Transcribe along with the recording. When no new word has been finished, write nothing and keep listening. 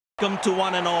Welcome to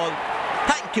one and all.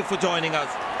 Thank you for joining us.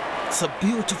 It's a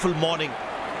beautiful morning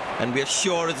and we are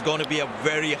sure it's going to be a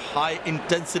very high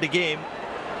intensity game.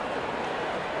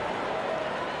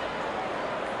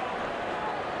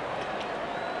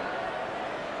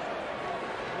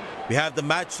 We have the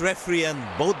match referee and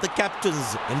both the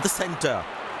captains in the center.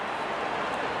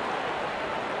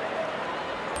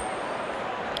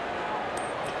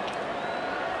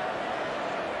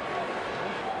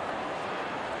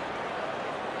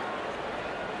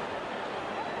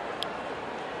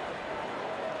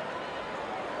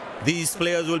 These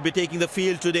players will be taking the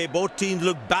field today. Both teams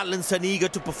look balanced and eager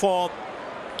to perform.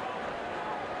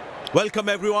 Welcome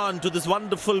everyone to this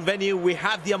wonderful venue. We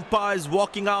have the umpires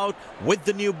walking out with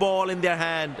the new ball in their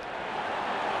hand.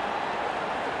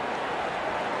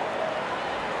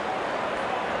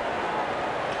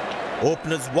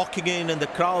 Openers walking in and the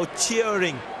crowd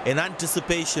cheering in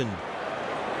anticipation.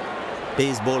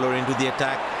 Pace bowler into the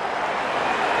attack.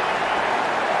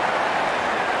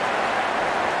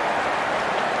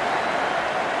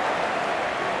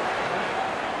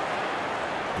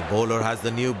 The bowler has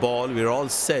the new ball. We're all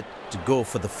set to go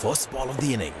for the first ball of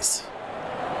the innings.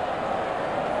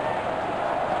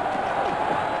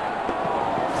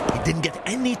 He didn't get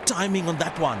any timing on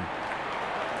that one.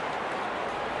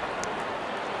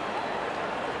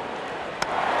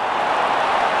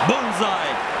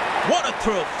 Bullseye! What a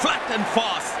throw! Flat and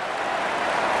fast!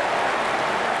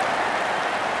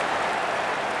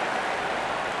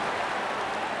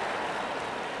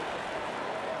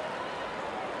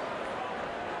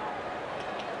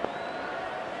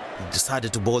 He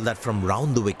decided to bowl that from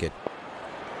round the wicket.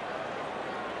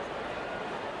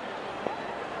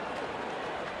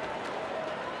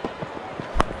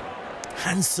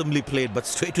 Handsomely played, but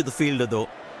straight to the fielder though.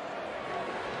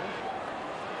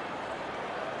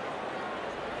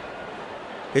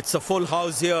 It's a full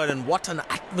house here and what an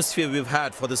atmosphere we've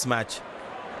had for this match.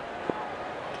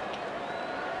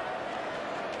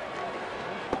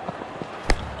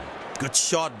 Good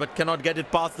shot but cannot get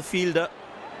it past the fielder.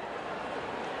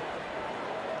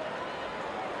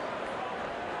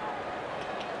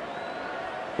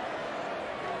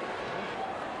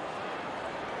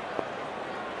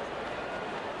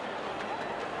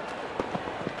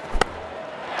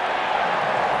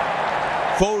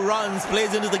 Four runs,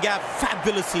 plays into the gap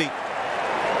fabulously.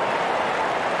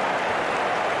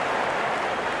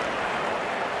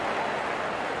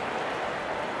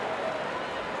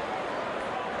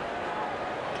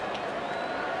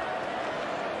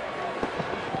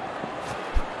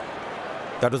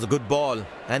 That was a good ball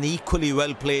and equally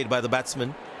well played by the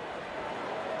batsman.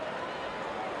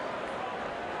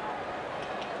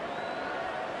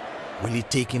 Will he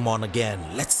take him on again?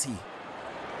 Let's see.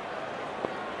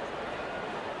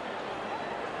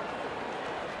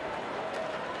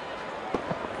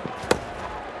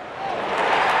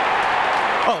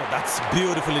 Oh, that's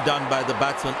beautifully done by the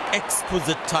batsman.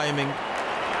 Exquisite timing.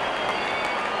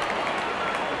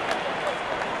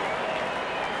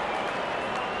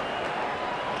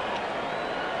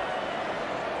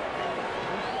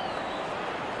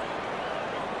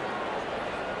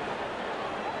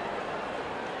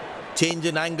 Change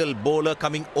in angle, bowler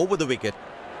coming over the wicket.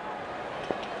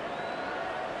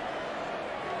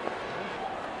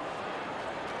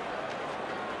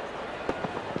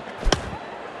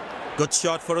 Good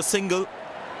shot for a single.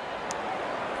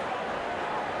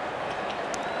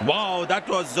 Wow, that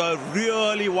was a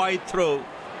really wide throw.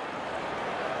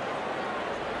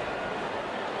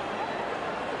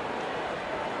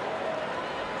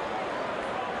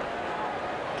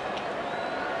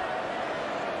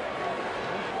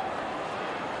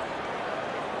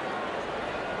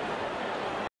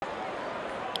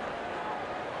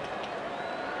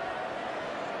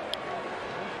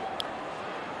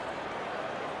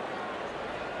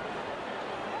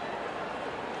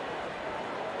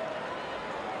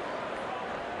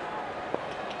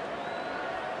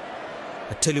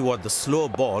 I tell you what, the slow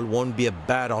ball won't be a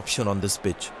bad option on this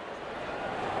pitch.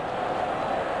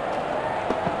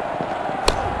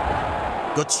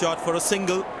 Good shot for a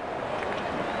single.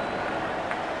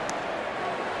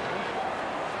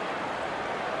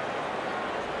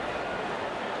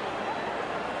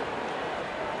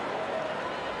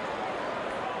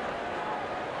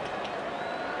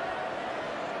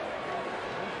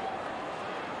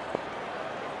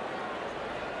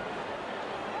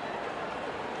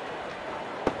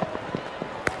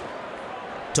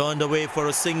 Turned away for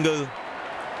a single.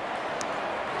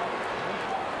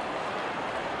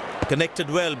 Connected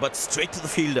well, but straight to the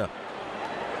fielder.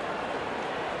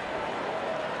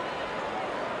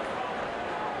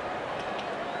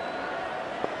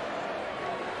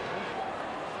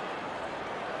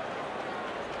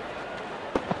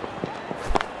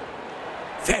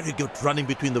 Very good running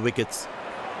between the wickets.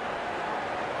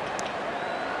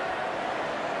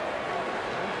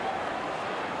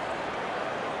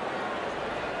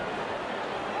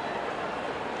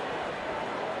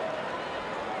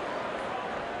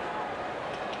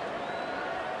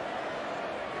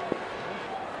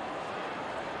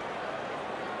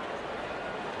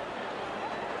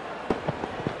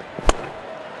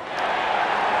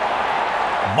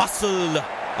 Muscle,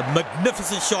 a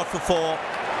magnificent shot for 4.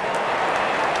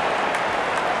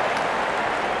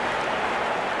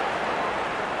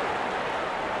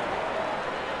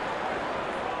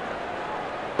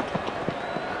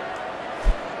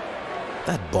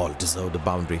 That ball deserved a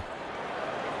boundary.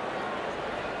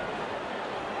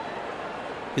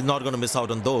 He's not going to miss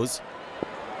out on those.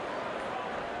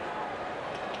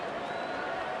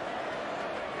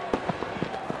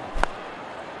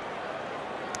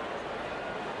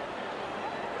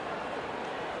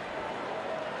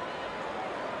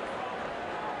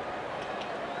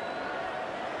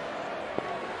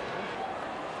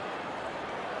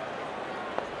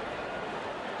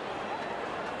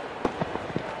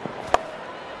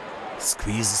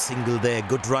 Squeeze a single there,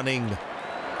 good running.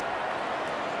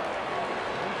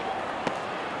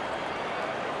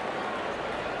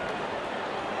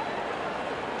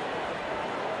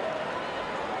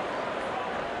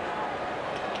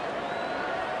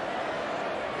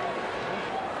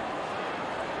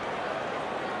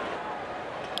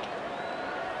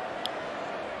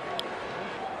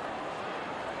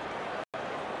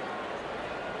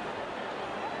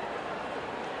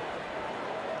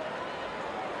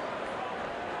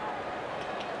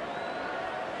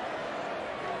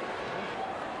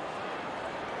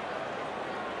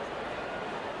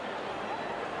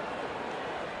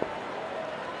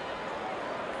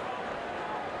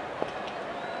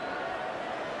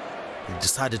 He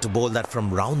decided to bowl that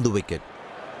from round the wicket.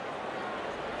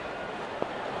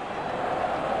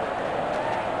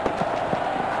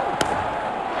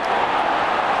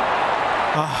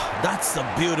 Ah, that's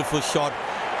a beautiful shot.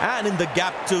 And in the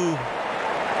gap too.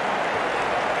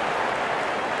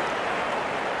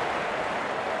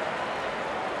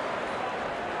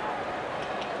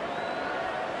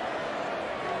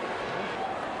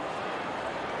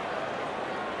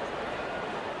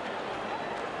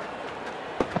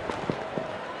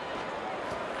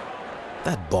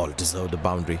 That ball deserved a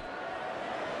boundary.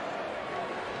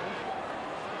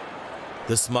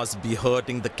 This must be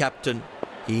hurting the captain.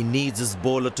 He needs his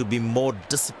bowler to be more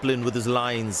disciplined with his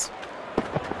lines.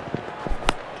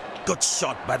 Good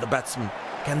shot by the batsman.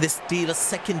 Can they steal a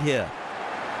second here?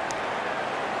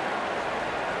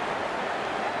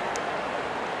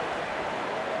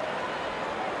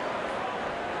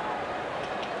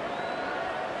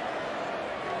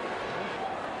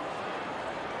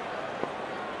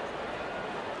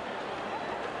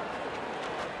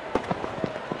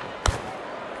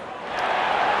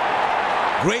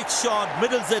 Great shot,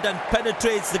 middles it and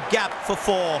penetrates the gap for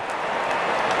 4.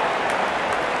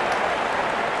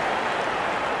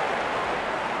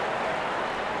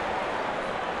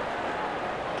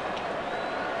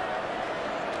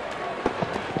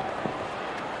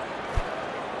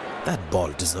 That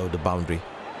ball deserved a boundary.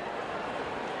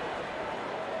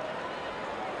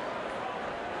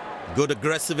 Good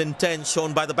aggressive intent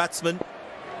shown by the batsman.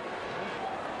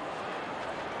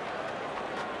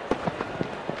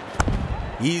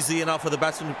 Easy enough for the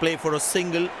batsman to play for a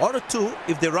single or a 2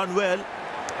 if they run well.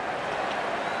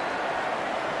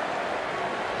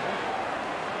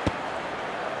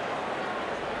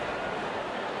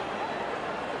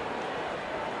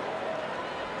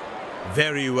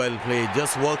 Very well played,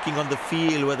 just working on the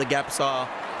field where the gaps are.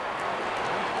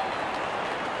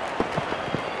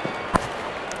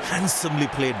 Handsomely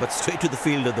played, but straight to the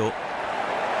fielder though.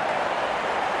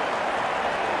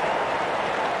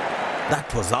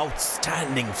 That was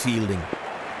outstanding fielding.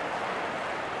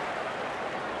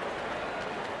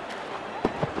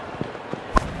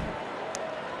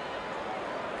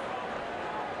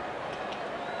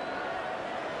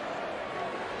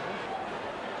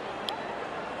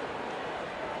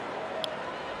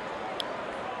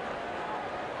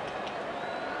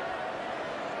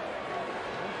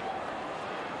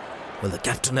 Well, the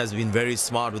captain has been very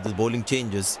smart with his bowling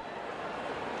changes.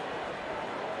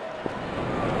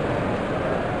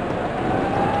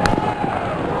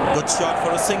 Good shot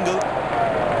for a single.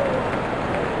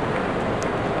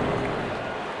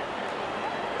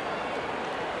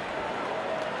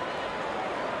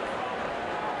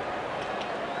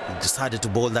 He decided to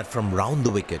bowl that from round the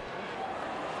wicket.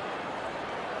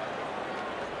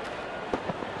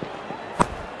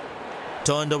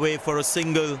 Turned away for a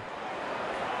single.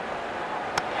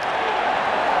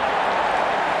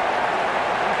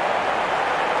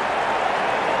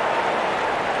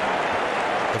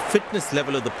 Fitness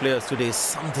level of the players today is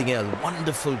something else.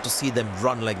 Wonderful to see them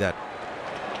run like that.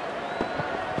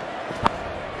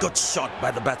 Good shot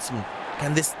by the batsman.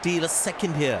 Can they steal a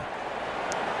second here?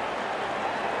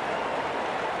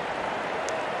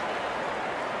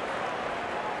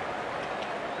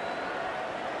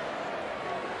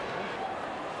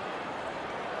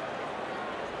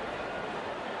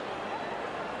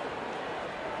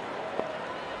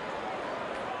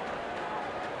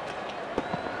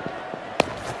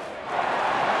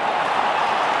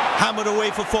 Hammered away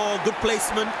for four. Good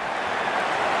placement.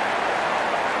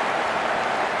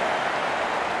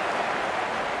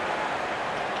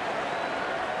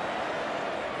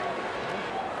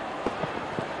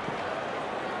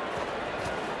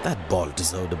 That ball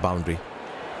deserved a boundary.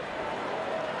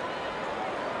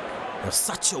 There's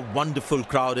such a wonderful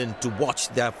crowd in to watch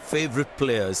their favourite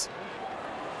players.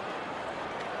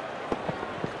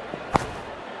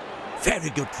 Very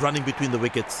good running between the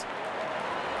wickets.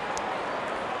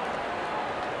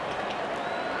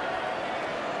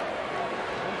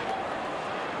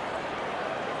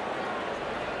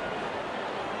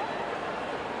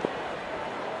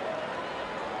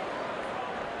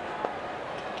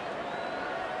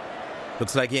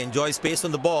 Looks like he enjoys space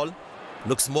on the ball.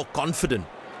 Looks more confident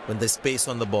when there's space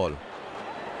on the ball.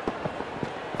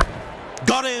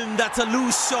 Got him! That's a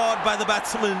loose shot by the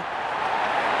batsman.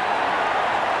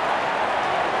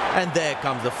 And there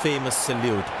comes the famous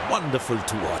salute. Wonderful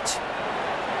to watch.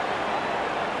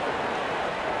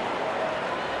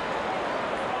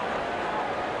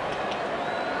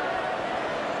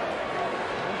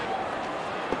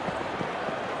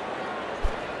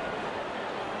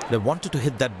 They wanted to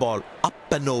hit that ball up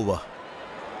and over.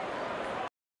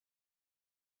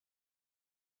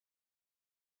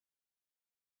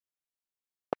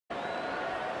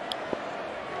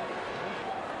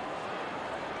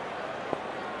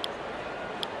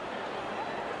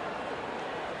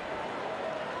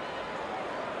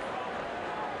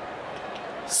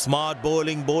 Smart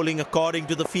bowling according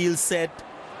to the field set.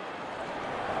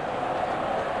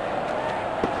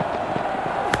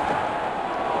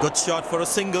 Good shot for a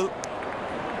single.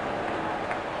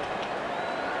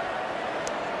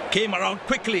 Came around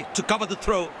quickly to cover the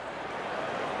throw.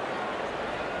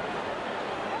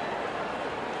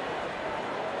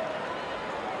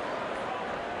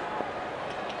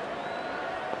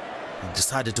 He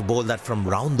decided to bowl that from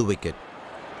round the wicket.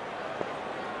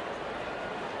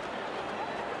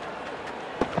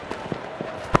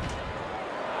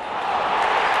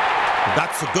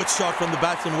 That's a good shot from the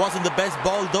batsman. Wasn't the best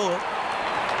ball though.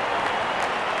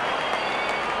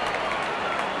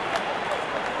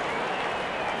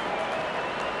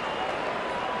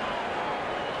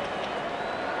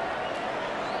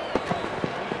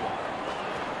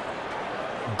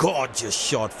 Gorgeous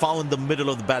shot, found the middle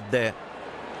of the bat there.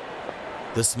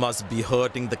 This must be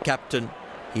hurting the captain.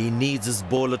 He needs his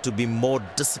bowler to be more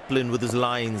disciplined with his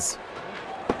lines.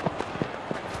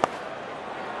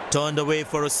 Turned away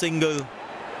for a single.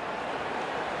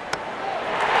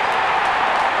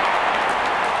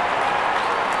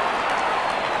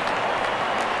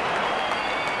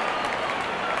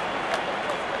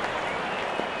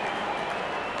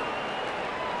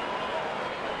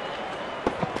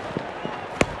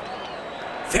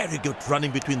 Very good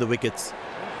running between the wickets.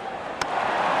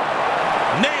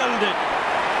 Nailed it!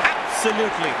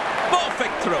 Absolutely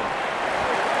perfect throw.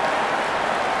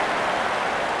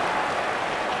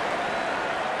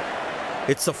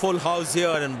 It's a full house here,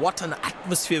 and what an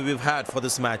atmosphere we've had for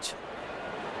this match.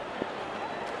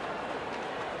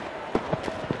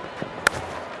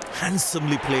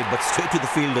 Handsomely played, but straight to the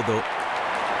fielder though.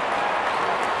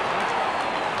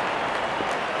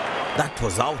 That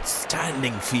was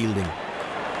outstanding fielding.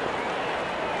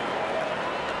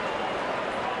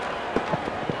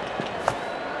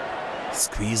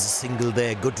 Squeeze a single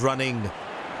there, good running.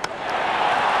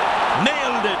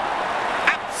 Nailed it!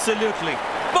 Absolutely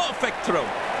perfect throw.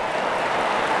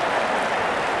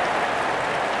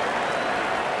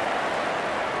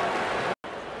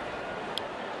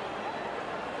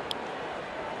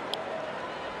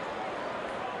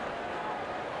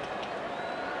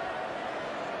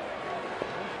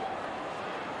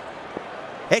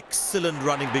 Excellent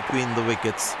running between the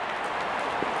wickets.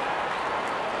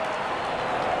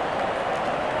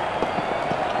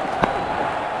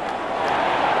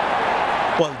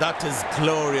 Well, that is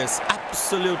glorious,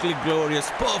 absolutely glorious,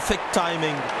 perfect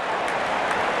timing.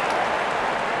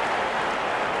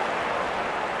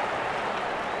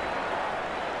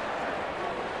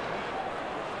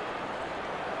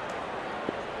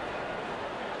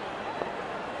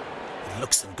 He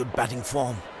looks in good batting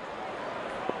form.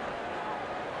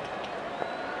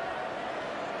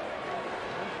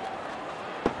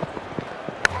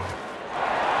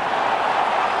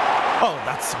 Oh,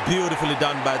 that's beautifully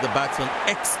done by the batsman.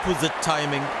 Exquisite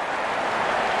timing.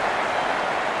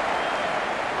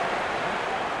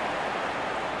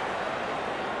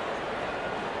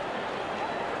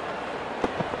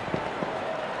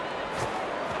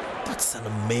 That's an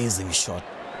amazing shot.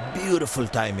 Beautiful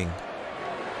timing.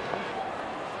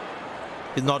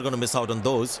 He's not going to miss out on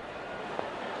those.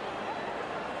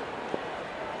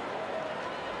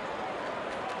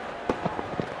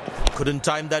 Couldn't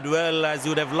time that well as you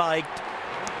would have liked.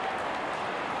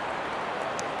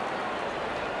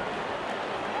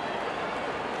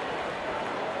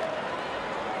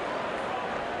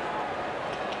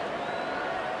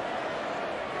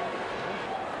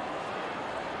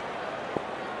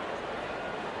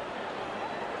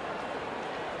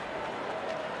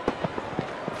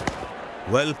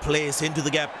 Well placed into the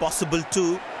gap, possible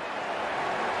too.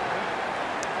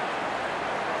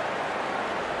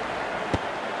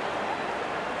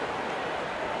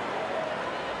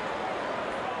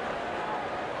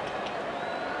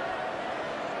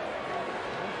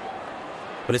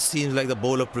 But it seems like the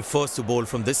bowler prefers to bowl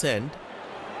from this end.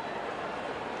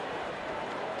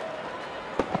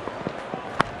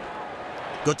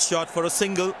 Good shot for a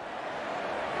single.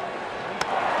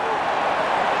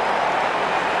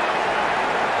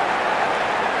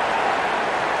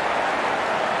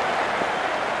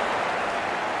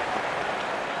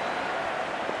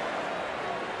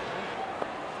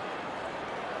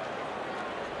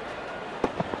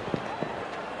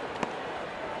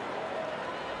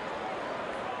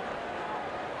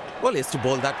 Well, he has to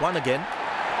bowl that one again.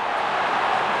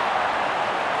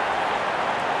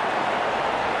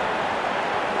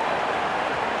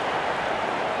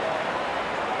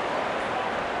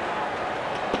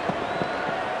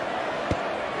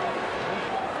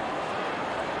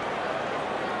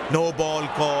 No ball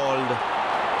called.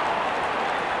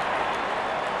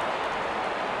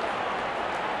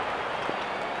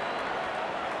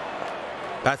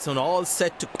 Batsman all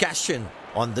set to cash in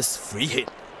on this free hit.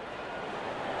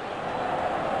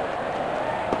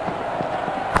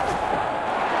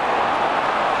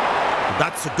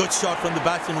 That's a good shot from the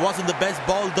batsman. Wasn't the best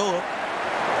ball though.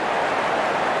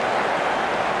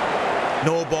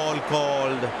 No ball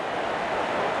called.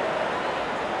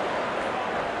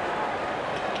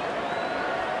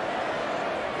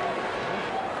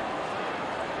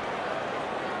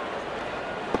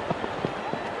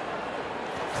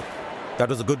 That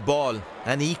was a good ball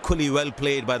and equally well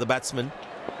played by the batsman.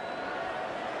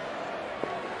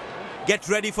 Get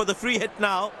ready for the free hit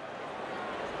now.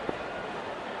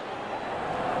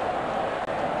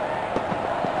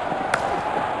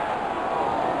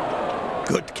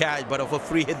 Good catch, but of a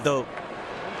free hit though.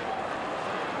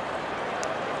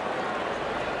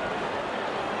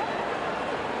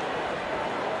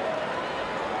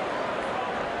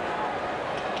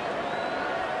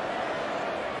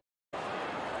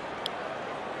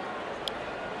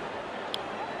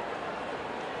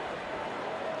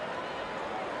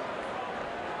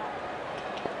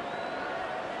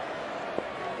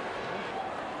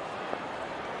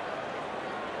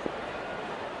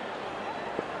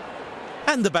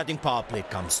 And the batting power play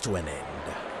comes to an end.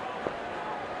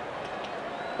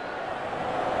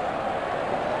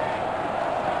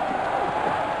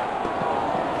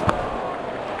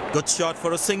 Good shot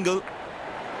for a single.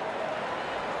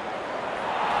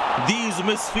 These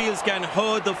misfields can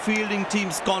hurt the fielding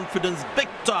team's confidence big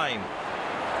time.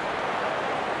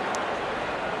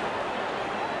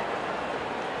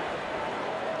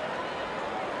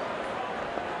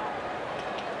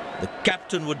 The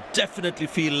captain would definitely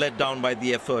feel let down by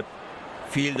the effort.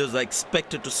 Fielders are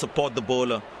expected to support the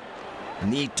bowler.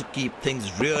 Need to keep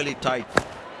things really tight.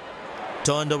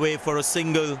 Turned away for a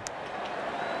single.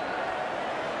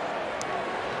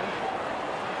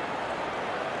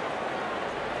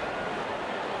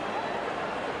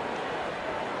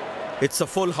 It's a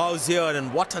full house here,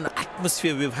 and what an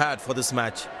atmosphere we've had for this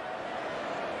match.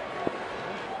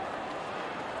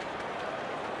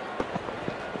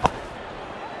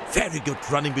 Very good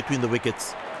running between the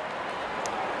wickets.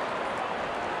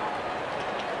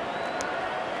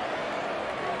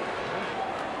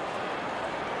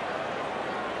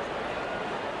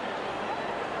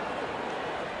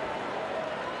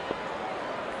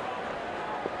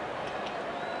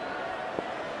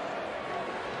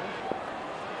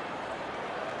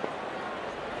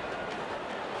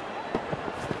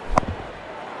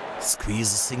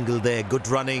 Squeeze a single there, good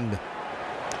running.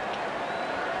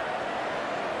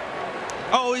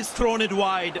 Oh, he's thrown it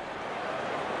wide.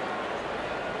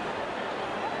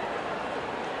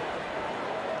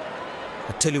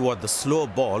 I tell you what, the slow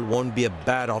ball won't be a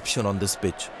bad option on this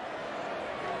pitch.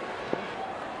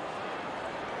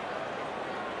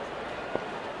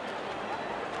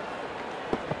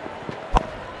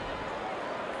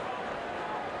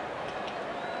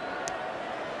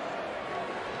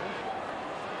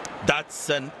 That's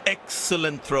an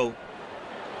excellent throw.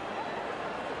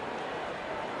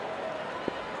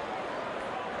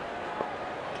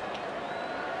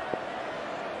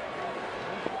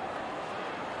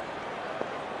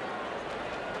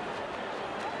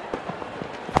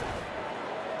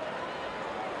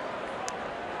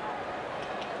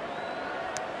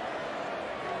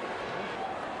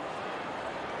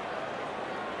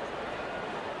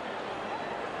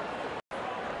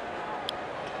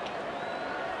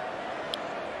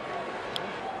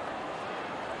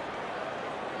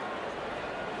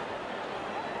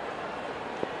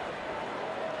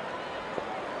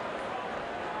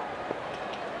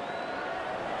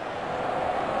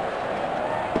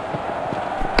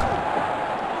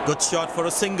 Good shot for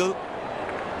a single.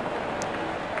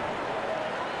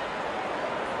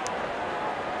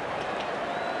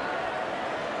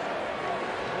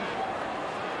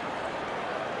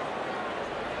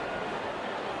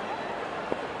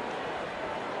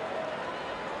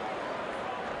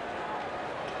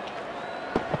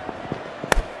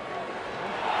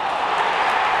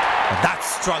 That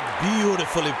struck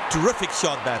beautifully. Terrific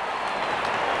shot that.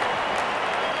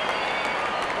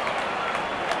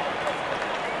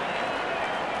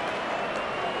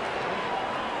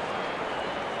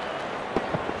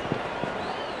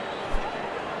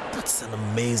 That's an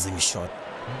amazing shot.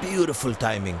 Beautiful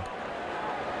timing.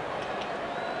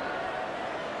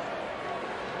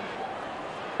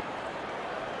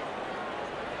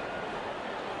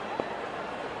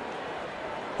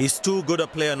 He's too good a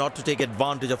player not to take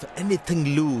advantage of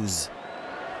anything loose.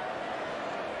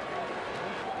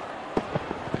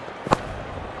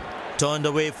 Turned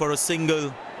away for a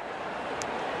single.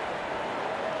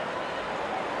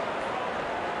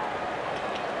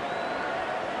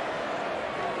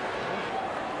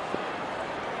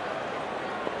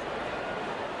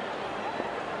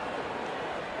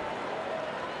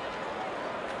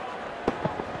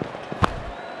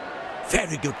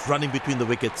 Very good running between the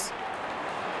wickets.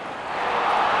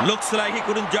 Looks like he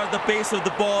couldn't judge the pace of the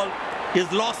ball. He's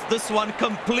lost this one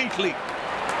completely.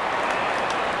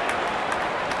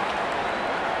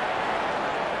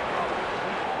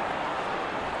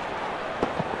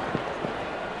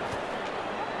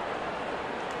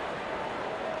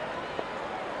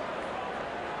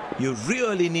 You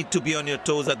really need to be on your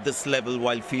toes at this level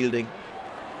while fielding.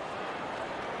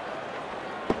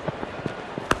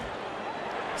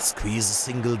 Squeeze a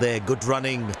single there. Good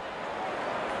running.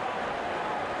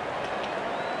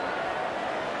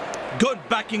 Good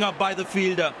backing up by the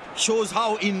fielder. Shows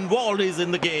how involved he is in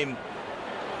the game.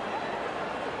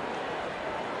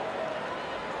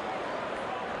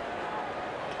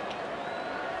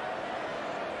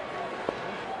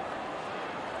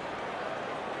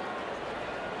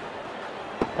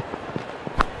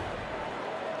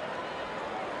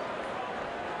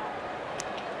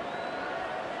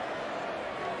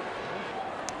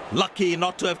 Lucky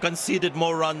not to have conceded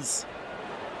more runs.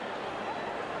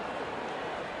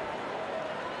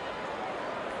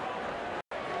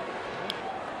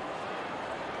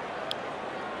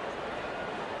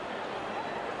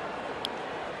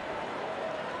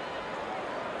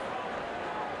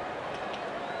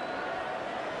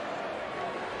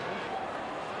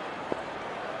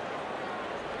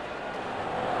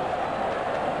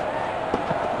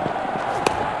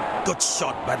 Good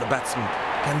shot by the batsman.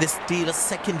 Can they steal a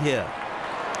second here?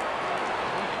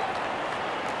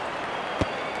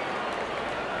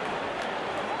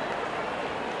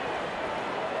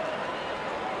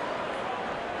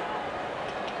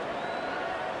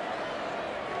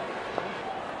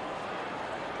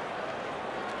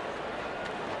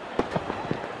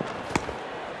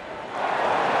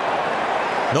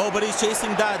 Nobody's chasing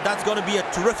that. That's going to be a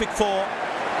terrific four.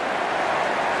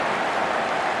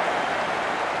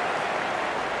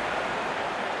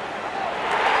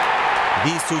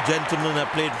 These two gentlemen have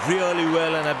played really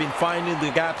well and have been finding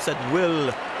the gaps at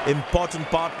will. Important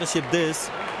partnership this.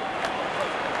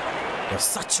 There's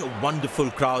such a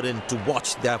wonderful crowd in to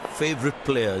watch their favourite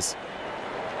players.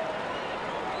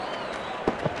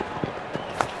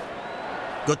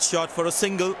 Good shot for a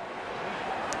single.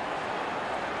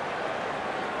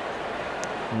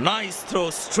 Nice throw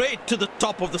straight to the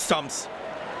top of the stumps.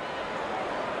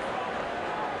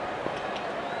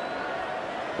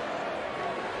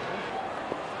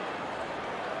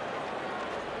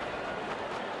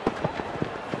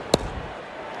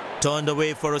 Turned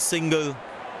away for a single.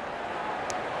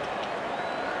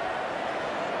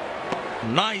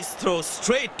 Nice throw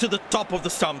straight to the top of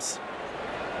the stumps.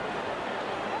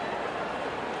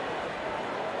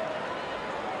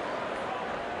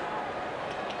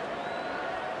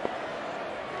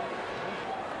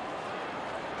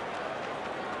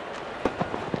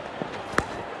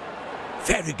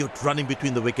 Very good running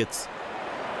between the wickets.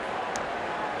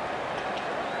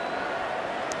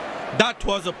 That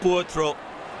was a poor throw.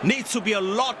 Needs to be a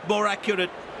lot more accurate.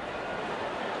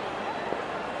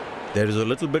 There is a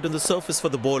little bit on the surface for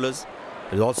the bowlers.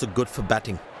 It is also good for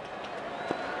batting.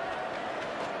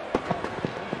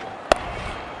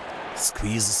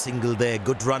 Squeeze a single there.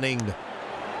 Good running.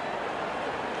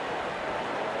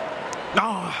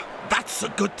 Ah, that's a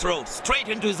good throw. Straight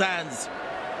into his hands.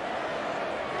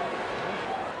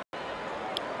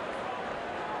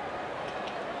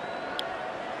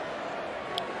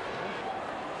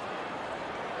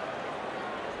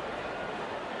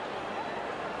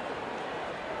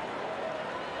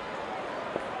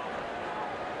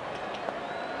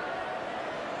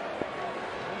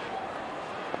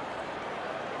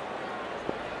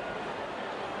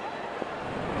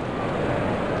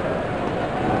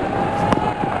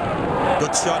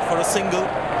 Good shot for a single.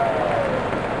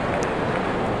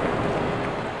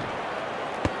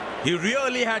 He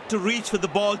really had to reach for the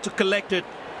ball to collect it.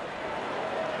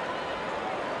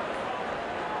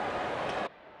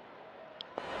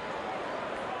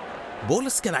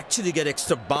 Bowlers can actually get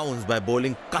extra bounce by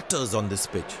bowling cutters on this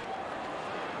pitch.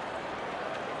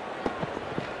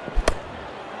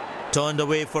 Turned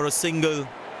away for a single.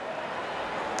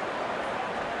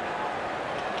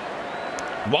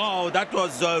 Wow, that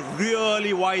was a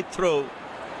really wide throw.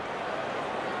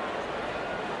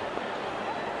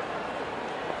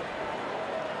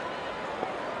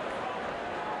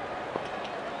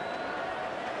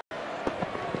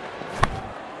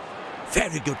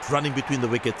 Very good running between the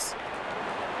wickets.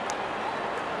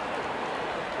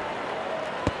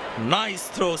 Nice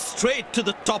throw straight to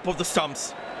the top of the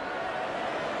stumps.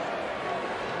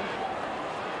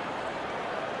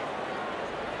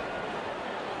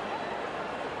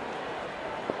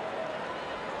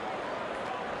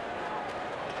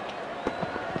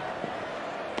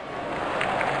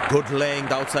 Good laying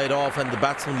the outside off and the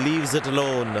batsman leaves it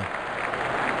alone.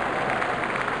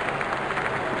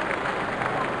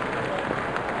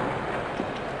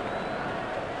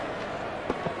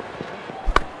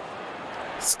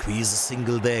 Squeeze a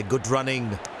single there. Good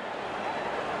running.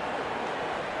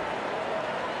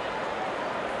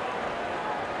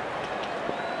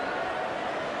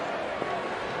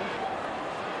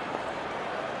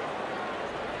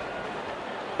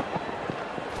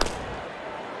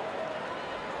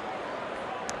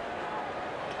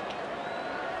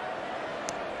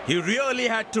 He really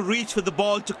had to reach for the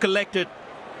ball to collect it.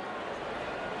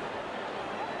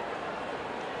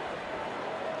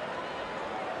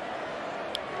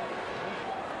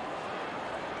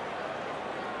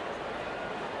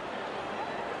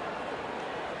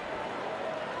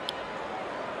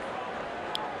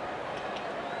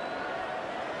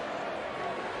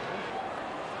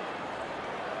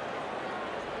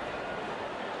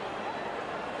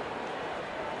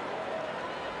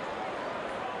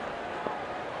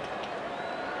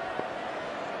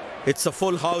 It's a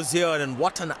full house here, and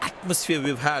what an atmosphere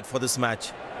we've had for this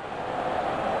match.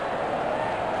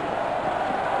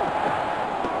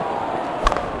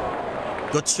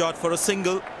 Good shot for a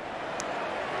single.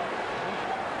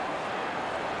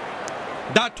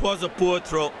 That was a poor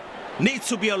throw. Needs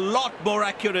to be a lot more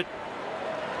accurate.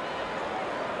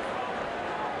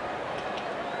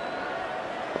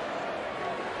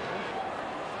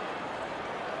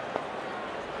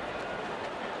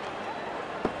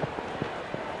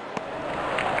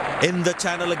 In the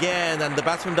channel again, and the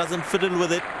batsman doesn't fiddle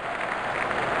with it.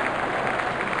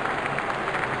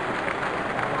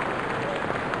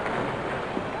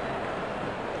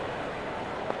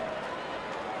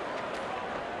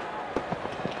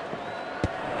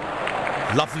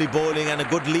 Lovely bowling and a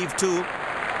good leave too.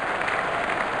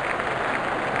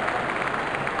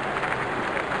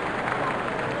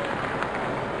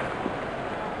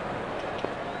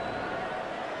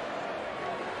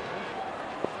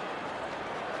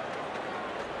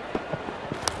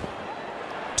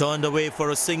 Turned away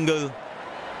for a single.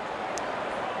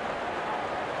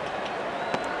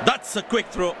 That's a quick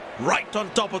throw, right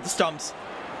on top of the stumps.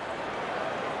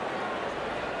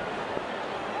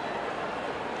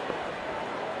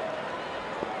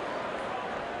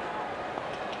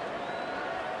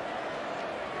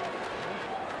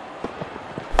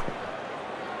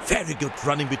 Very good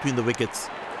running between the wickets.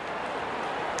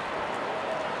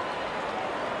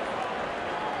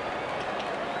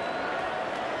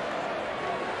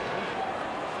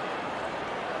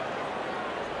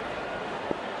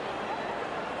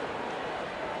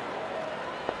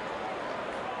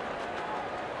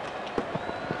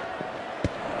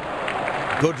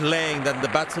 Good laying, then the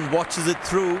batsman watches it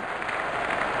through.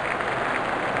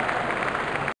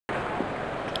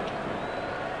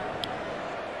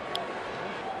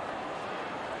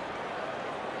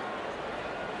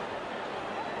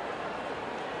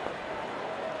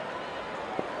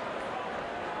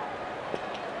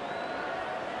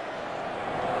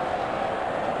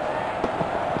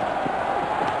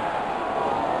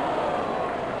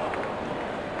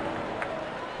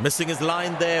 Missing his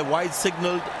line there, wide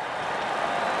signalled.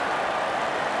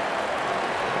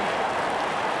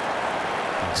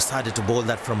 He decided to bowl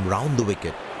that from round the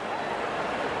wicket.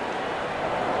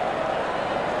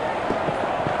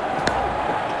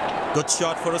 Good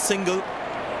shot for a single.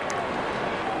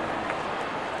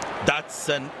 That's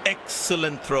an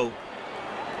excellent throw.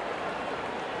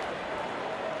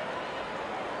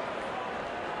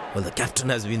 Well, the captain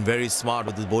has been very smart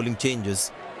with his bowling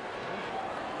changes.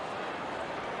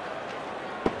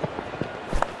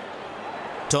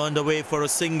 Turned away for a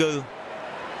single.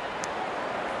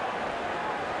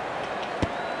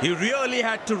 He really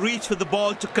had to reach for the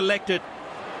ball to collect it.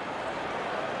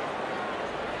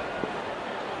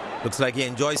 Looks like he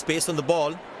enjoys space on the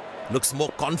ball. Looks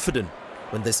more confident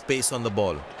when there's space on the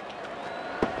ball.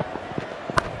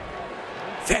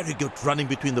 Very good running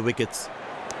between the wickets.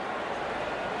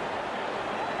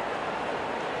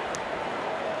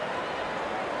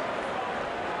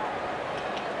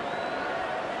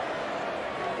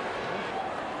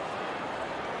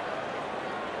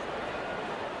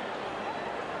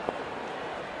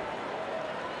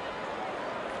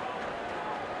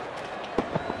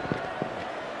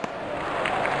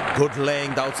 Good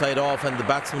laying the outside off and the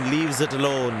batsman leaves it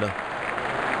alone.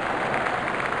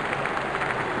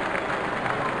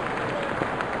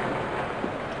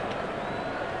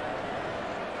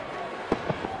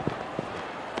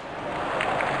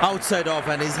 Outside off,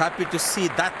 and he's happy to see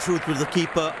that through to the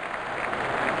keeper.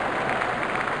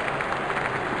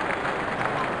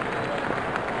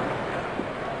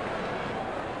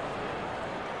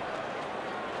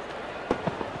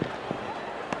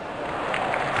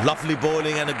 Lovely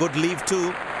bowling and a good leave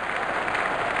too.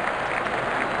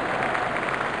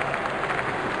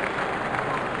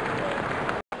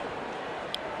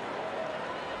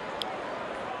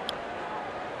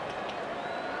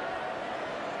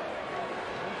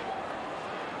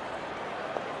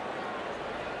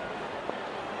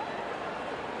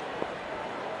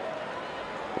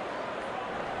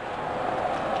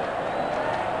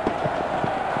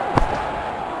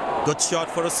 Good shot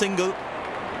for a single.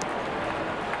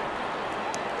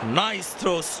 Nice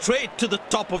throw straight to the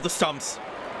top of the stumps.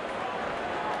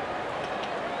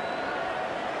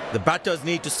 The batters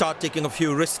need to start taking a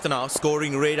few risks now.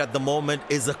 Scoring rate at the moment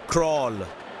is a crawl.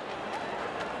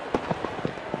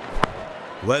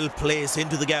 Well placed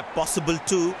into the gap, possible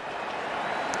too.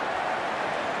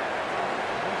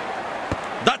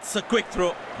 That's a quick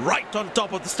throw right on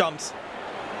top of the stumps.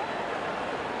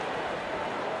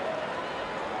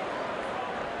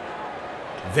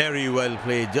 Very well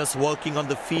played, just working on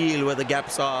the field where the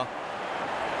gaps are.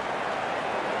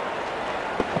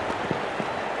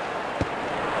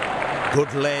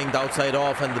 Good laying the outside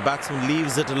off and the batsman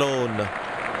leaves it alone.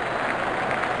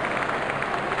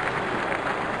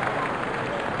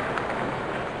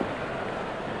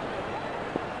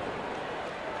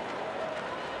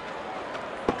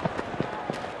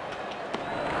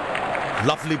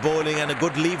 Lovely bowling and a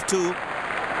good leave too.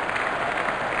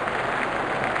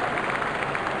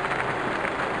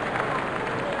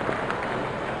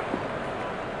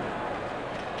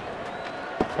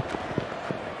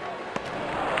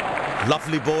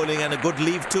 Lovely bowling and a good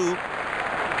leave too.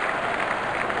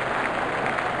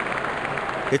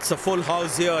 It's a full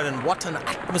house here, and what an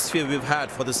atmosphere we've had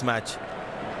for this match.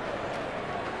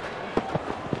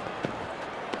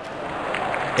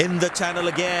 In the channel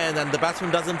again, and the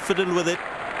batsman doesn't fiddle with it.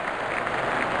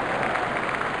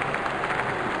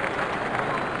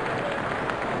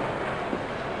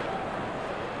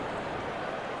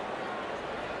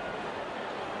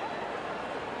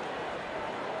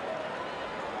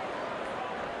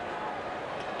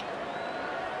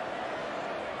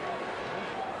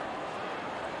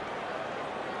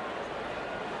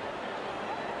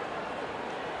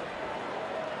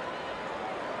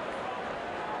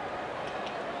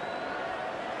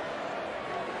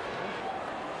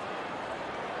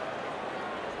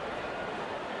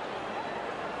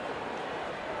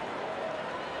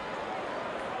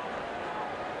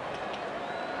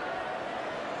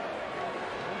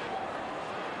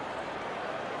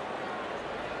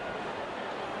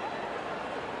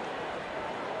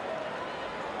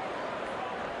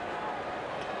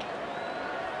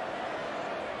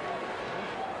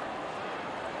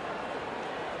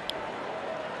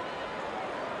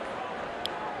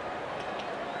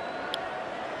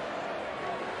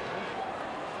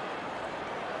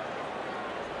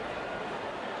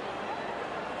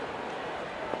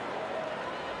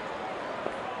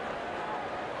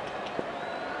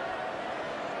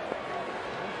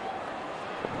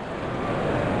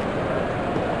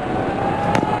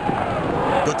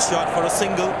 Good shot for a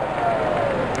single.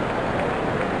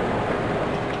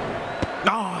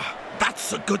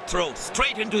 That's a good throw,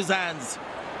 straight into his hands.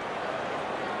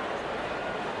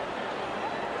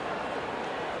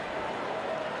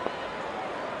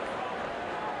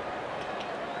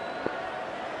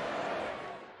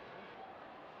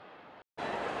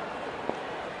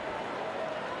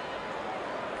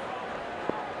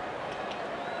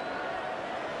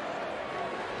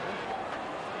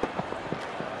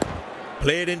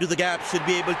 Played into the gap, should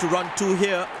be able to run two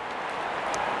here.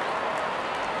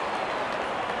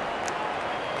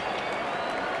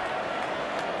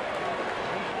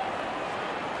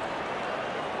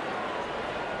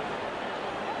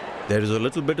 There is a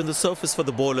little bit on the surface for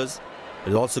the bowlers.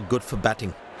 It's also good for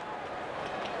batting.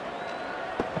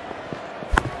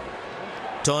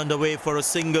 Turned away for a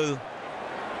single.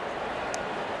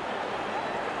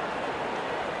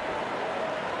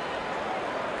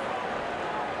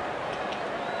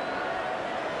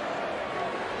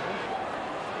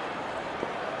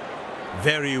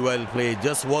 Very well played,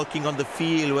 just working on the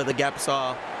field where the gaps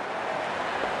are.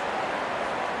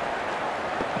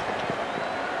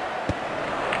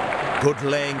 Good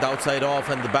length outside off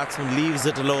and the batsman leaves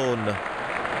it alone.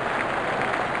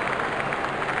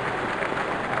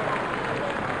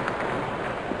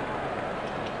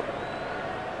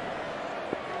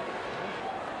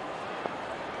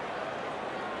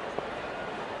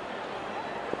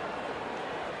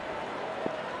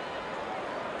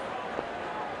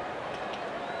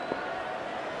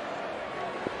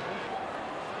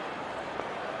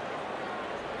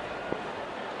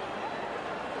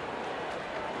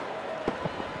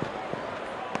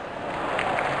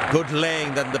 Good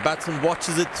length and the batsman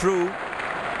watches it through.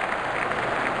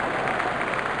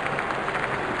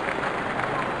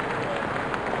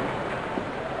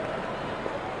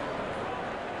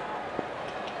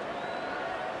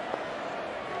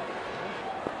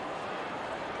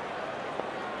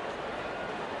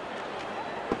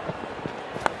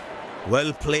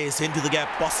 Well placed into the gap,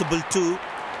 possible two.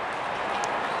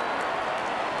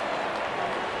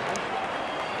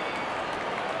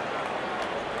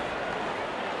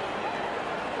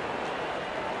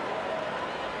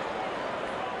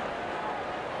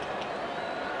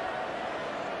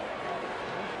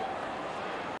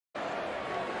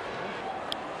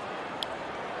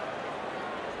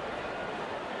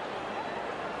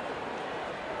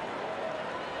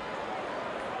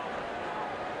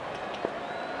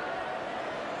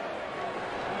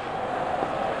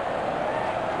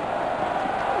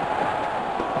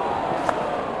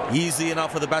 Easy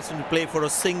enough for the batsman to play for a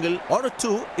single or a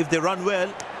two if they run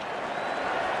well.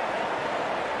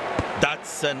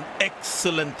 That's an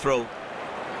excellent throw.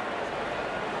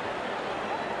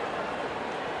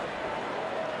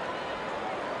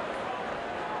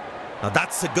 Now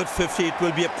that's a good 50. It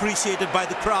will be appreciated by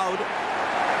the crowd.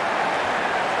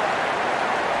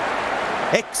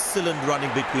 Excellent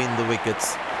running between the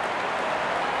wickets.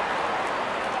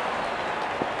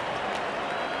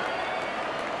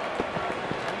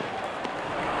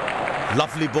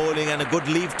 Lovely bowling and a good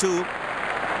leave too.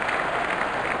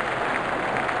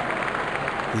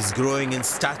 He's growing in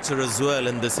stature as well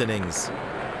in this innings.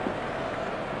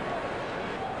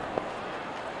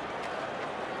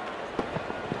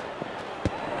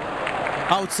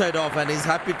 Outside off, and he's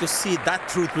happy to see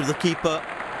that through to the keeper.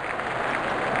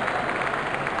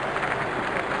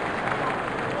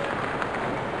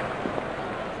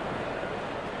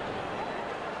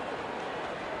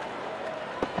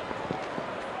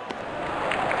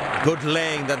 Good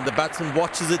length and the batsman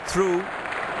watches it through.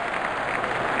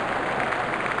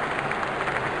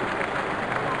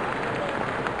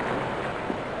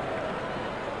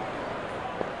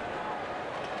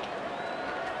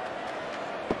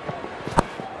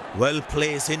 Well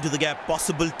placed into the gap,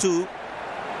 possible two.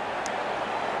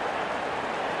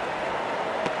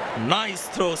 Nice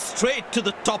throw straight to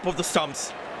the top of the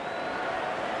stumps.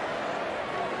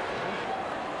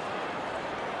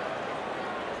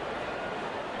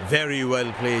 Very well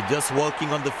played, just working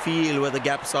on the field where the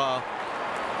gaps are.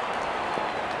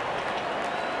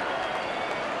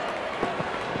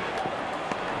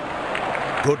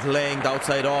 Good length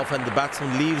outside off and the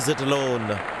batsman leaves it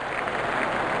alone.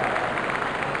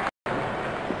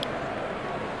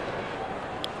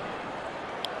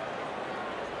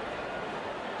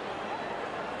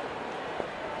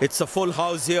 It's a full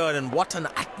house here, and what an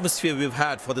atmosphere we've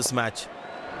had for this match.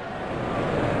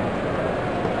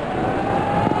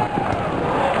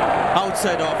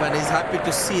 Outside off, and he's happy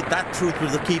to see that through to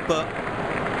the keeper.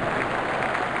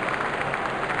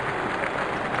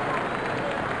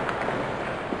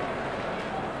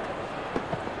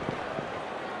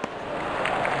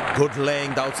 Good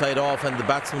length outside off and the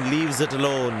batsman leaves it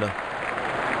alone.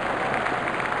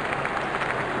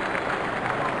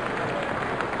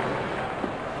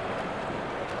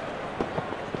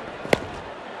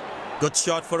 Good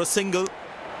shot for a single.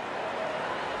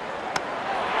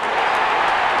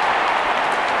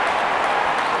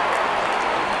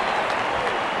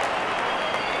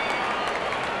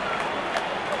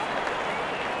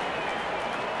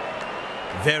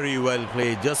 Very well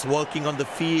played, just working on the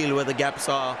field where the gaps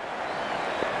are.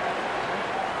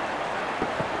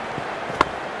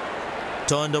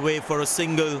 Turned away for a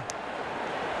single.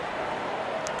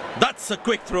 That's a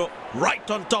quick throw, right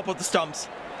on top of the stumps.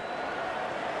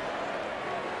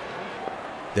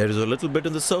 There is a little bit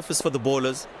on the surface for the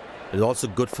bowlers. It's also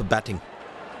good for batting.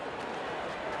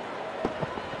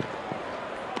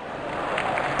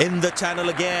 In the channel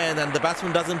again, and the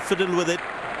batsman doesn't fiddle with it.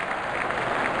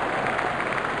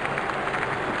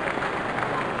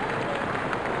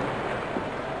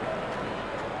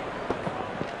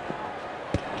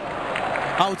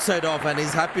 Outside off, and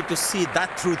he's happy to see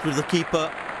that through to the keeper.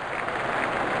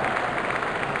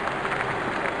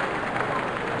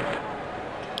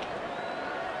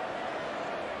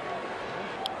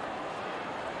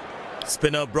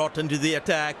 Spinner brought into the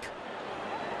attack.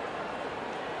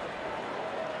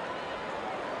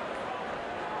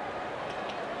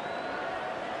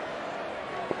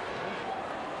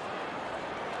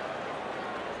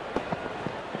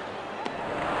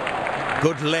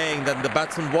 Good laying, then the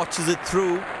batsman watches it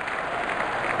through.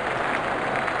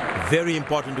 Very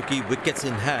important to keep wickets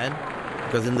in hand,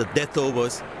 because in the death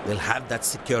overs, they'll have that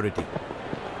security.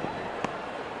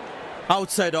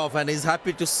 Outside off, and he's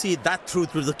happy to see that through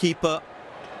to the keeper.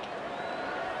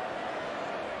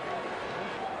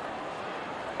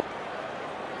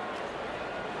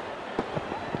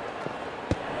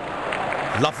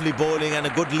 Lovely bowling and a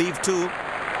good leave too.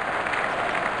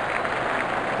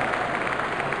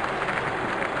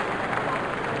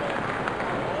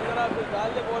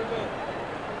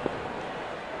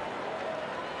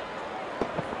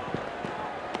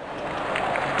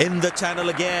 In the channel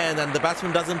again, and the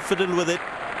batsman doesn't fiddle with it.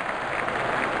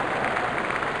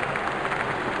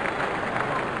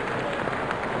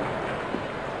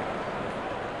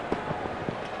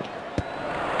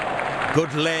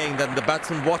 Good laying, then the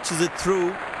batsman watches it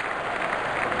through.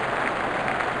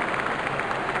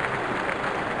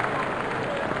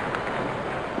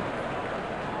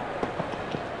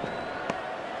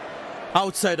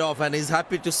 Outside off, and he's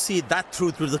happy to see that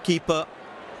through to the keeper.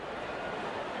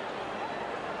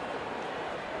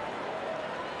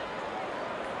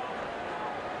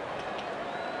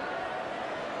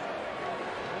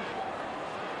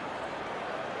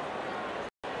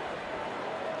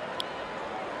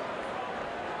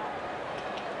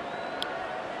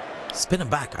 Spinner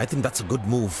back, I think that's a good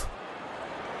move.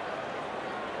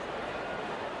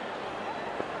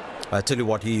 I tell you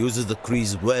what, he uses the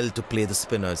crease well to play the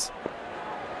spinners.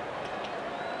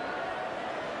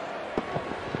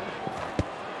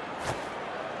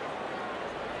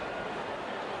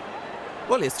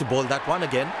 Well, he has to bowl that one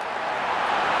again.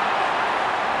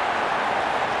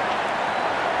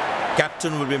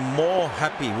 Captain will be more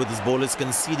happy with his bowlers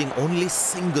conceding only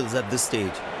singles at this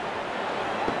stage.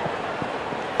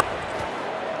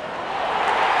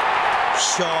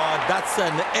 Shot, that's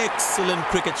an excellent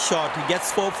cricket shot. He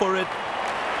gets 4 for it.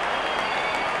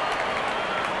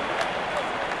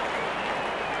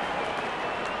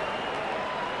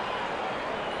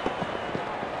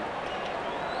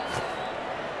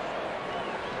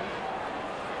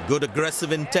 Good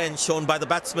aggressive intent shown by the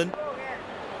batsman.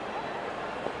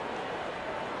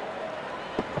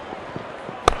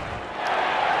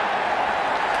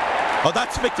 Oh,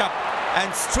 that's picked up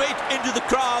and straight into the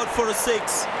crowd for a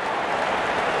 6.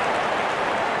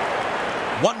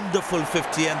 Wonderful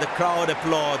 50, and the crowd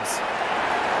applauds.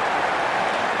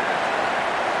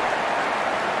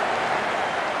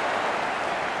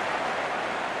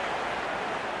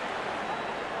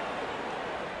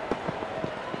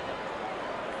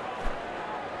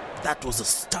 That was a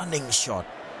stunning shot.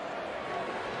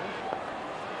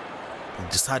 He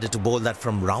decided to bowl that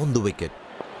from round the wicket.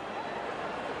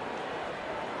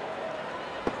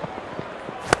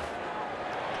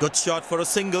 Good shot for a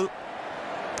single.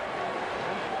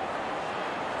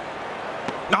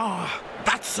 Ah,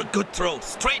 that's a good throw,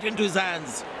 straight into his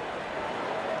hands.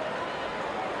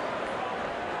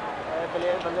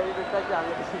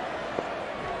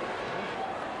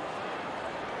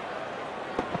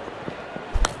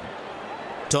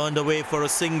 Turned away for a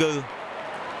single.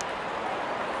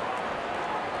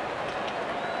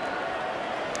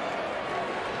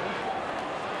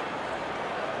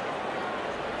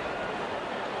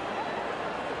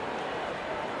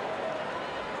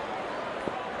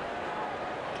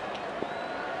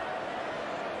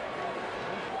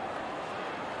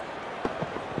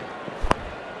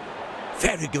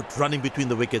 Very good running between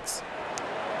the wickets.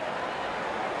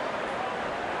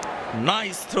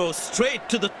 Nice throw straight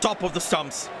to the top of the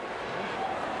stumps.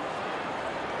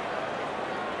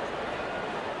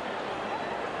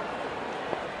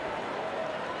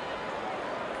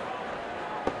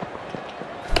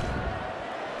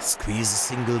 Squeeze a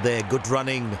single there, good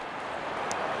running.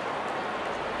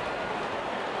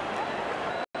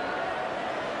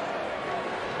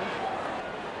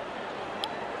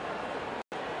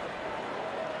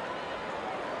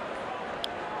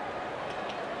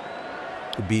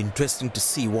 It'd be interesting to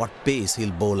see what pace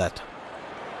he'll bowl at.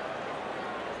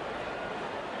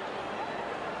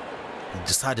 He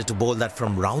decided to bowl that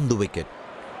from round the wicket.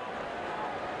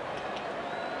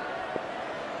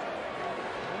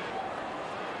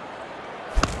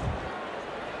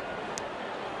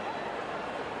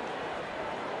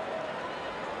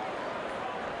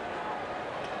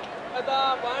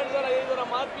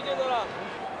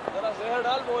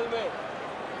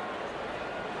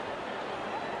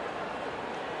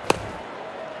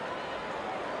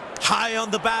 High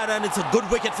on the bat, and it's a good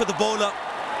wicket for the bowler.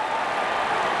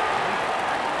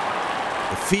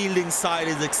 The fielding side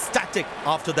is ecstatic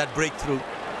after that breakthrough.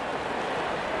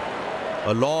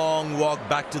 A long walk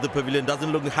back to the pavilion,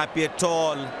 doesn't look happy at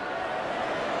all.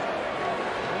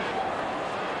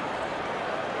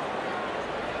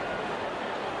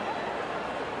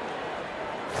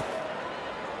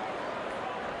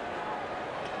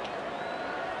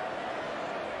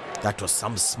 That was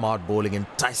some smart bowling,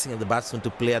 enticing the batsman to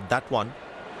play at that one.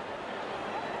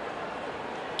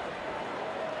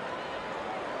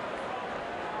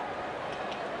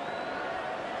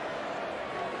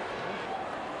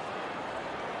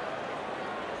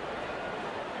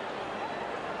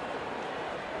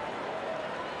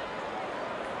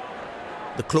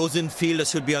 The close-in fielder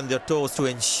should be on their toes to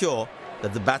ensure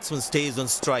that the batsman stays on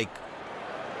strike.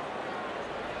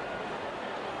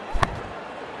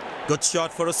 Good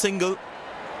shot for a single.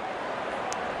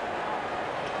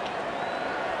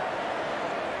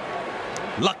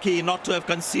 Lucky not to have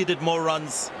conceded more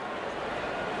runs.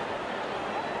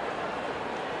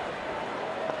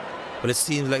 But it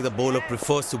seems like the bowler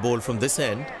prefers to bowl from this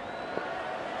end.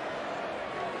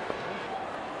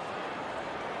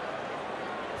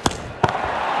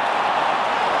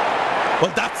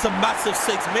 Well, that's a massive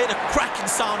six. Made a cracking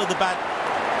sound at the bat.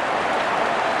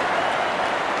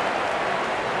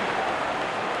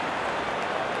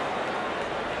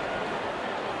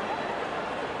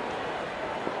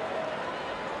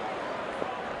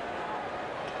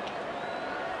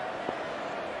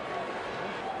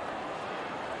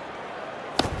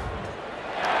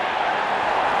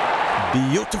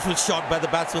 Beautiful shot by the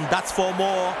batsman. That's 4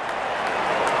 more.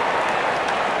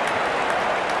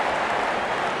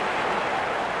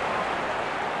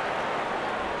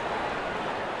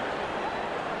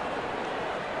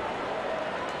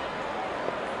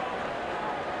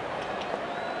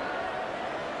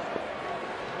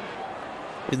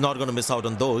 He's not going to miss out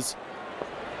on those.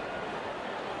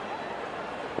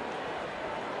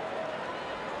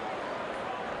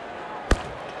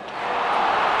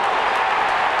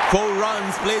 Four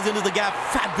runs, plays into the gap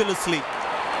fabulously.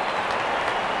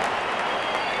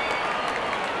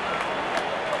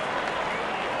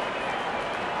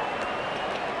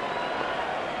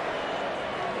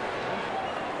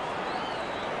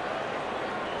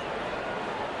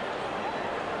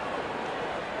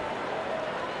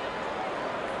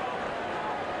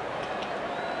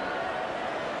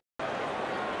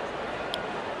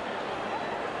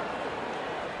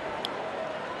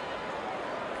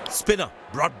 Spinner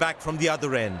brought back from the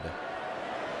other end.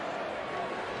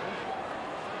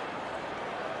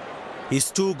 He's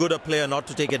too good a player not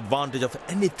to take advantage of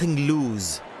anything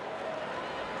loose.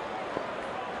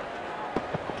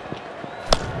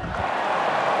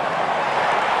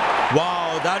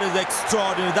 Wow, that is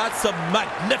extraordinary. That's a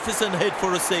magnificent hit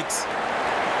for a 6.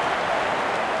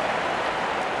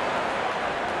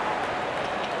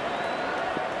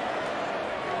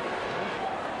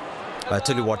 I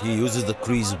tell you what, he uses the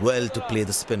crease well to play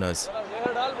the spinners.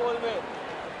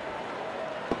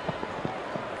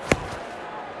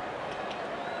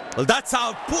 Well, that's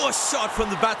out. Poor shot from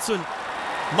the batsman.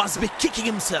 Must be kicking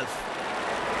himself.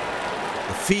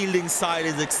 The fielding side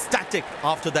is ecstatic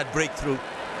after that breakthrough.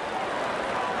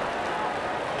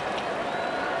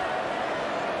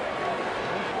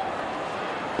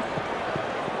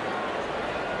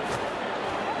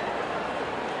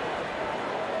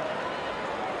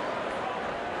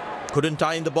 Couldn't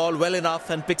time the ball well enough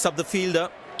and picks up the fielder.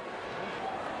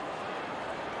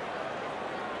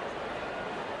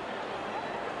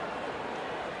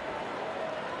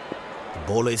 The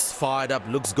bowler is fired up,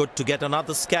 looks good to get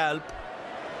another scalp.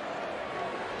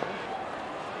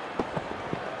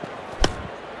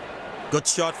 Good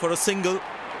shot for a single.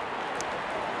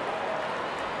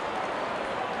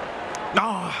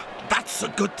 Ah, that's a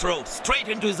good throw. Straight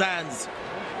into his hands.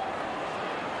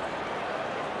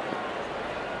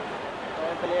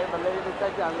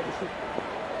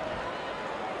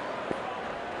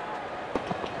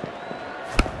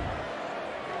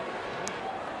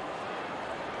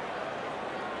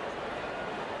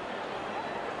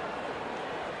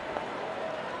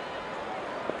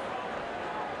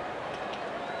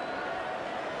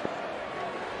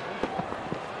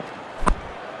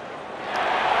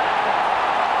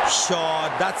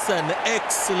 Shot. That's an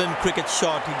excellent cricket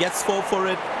shot. He gets 4 for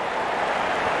it.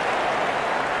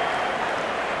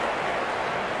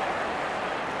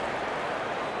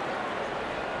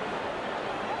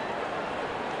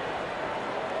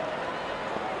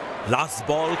 Last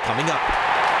ball coming up.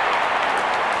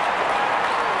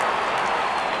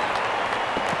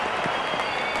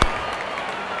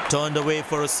 Turned away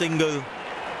for a single.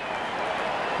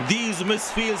 These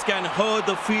misfields can hurt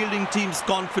the fielding team's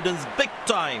confidence big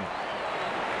time.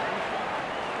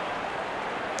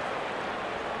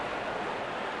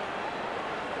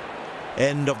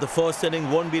 End of the first inning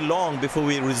won't be long before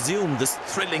we resume this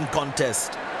thrilling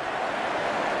contest.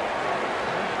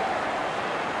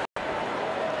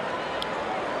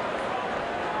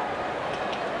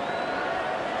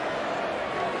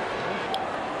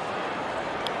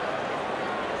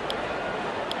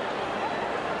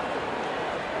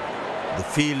 The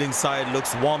fielding side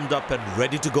looks warmed up and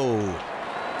ready to go.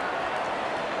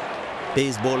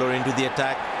 Pace bowler into the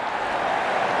attack.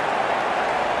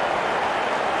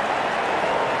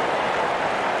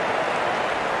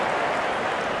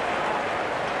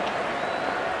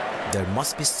 There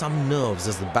must be some nerves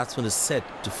as the batsman is set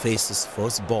to face his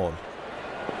first ball.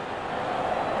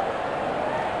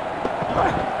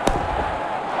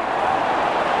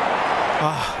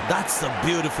 Ah, that's a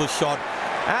beautiful shot.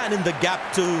 And in the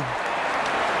gap too.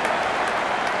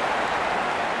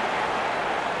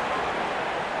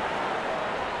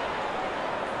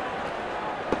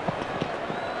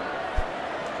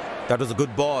 That was a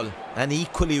good ball and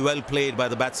equally well played by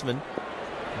the batsman.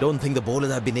 Don't think the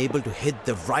bowlers have been able to hit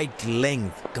the right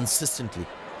length consistently.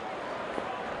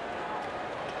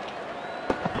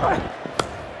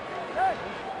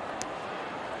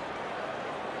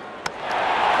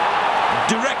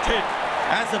 Direct hit.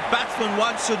 As a batsman,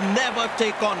 one should never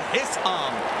take on his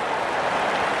arm.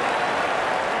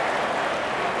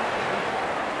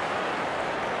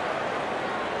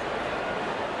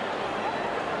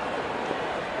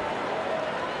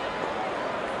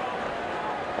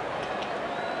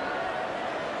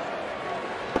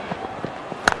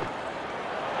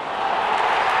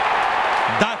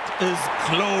 Is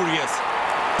glorious.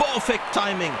 Perfect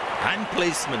timing and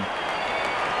placement.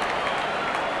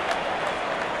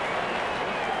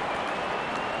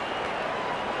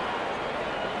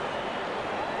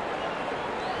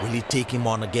 Will he take him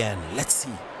on again? Let's see.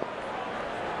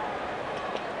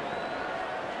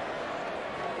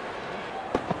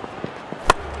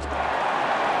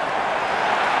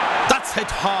 That's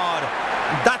hit hard.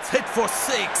 That's hit for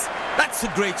 6. That's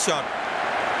a great shot.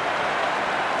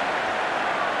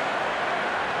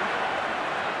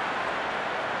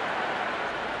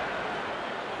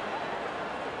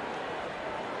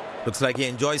 Looks like he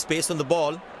enjoys space on the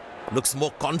ball. Looks more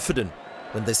confident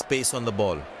when there's space on the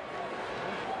ball.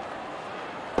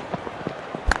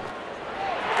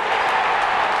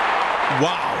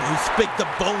 Wow, he's picked the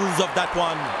bones of that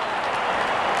one.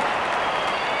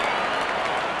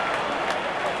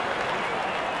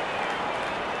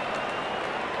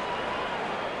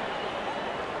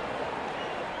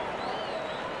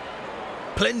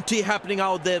 Plenty happening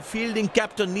out there. Fielding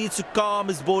captain needs to calm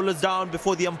his bowlers down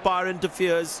before the umpire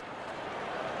interferes.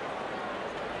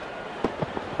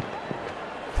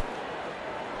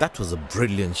 That was a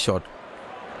brilliant shot.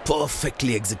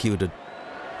 Perfectly executed.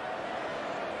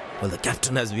 Well, the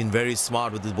captain has been very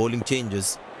smart with his bowling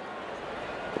changes.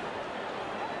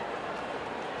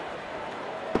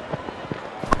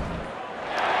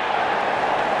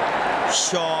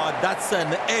 Shot. That's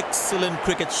an excellent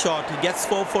cricket shot. He gets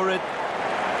 4 for it.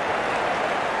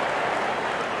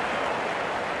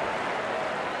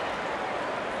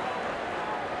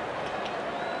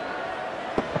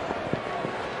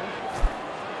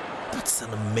 That's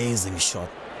an amazing shot.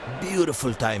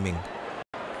 Beautiful timing.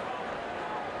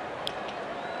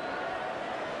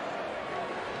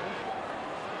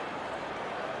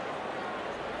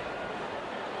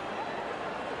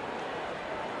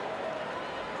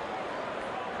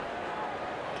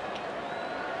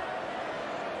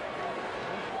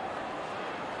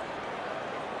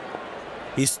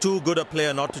 He's too good a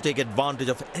player not to take advantage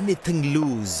of anything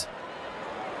loose.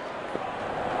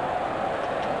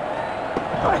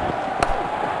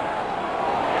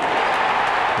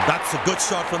 That's a good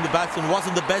shot from the batsman.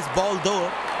 Wasn't the best ball though.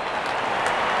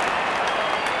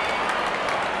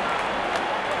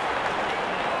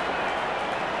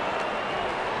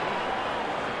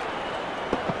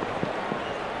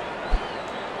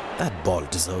 That ball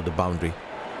deserved a boundary.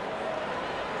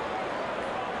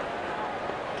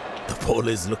 The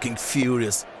bowler is looking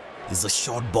furious. Is a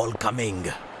short ball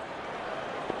coming?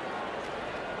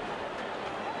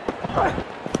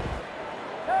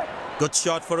 Good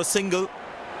shot for a single.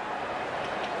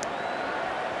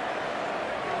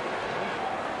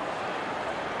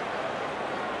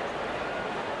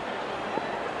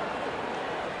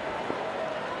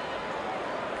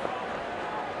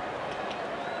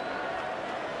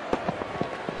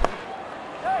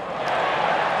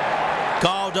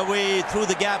 Carved away through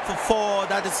the gap for 4.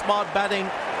 That is smart batting.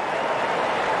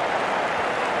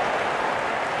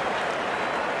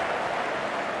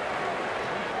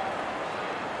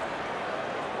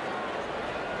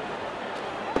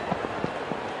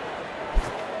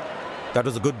 That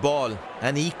was a good ball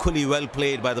and equally well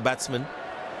played by the batsman.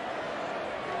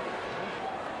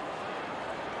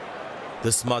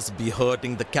 This must be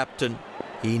hurting the captain.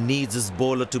 He needs his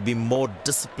bowler to be more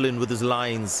disciplined with his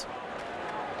lines.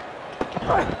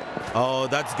 Oh,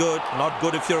 that's good. Not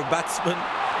good if you're a batsman.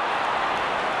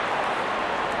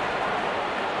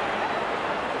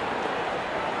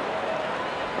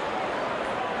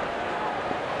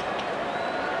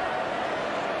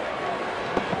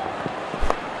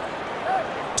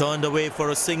 Turned away for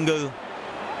a single.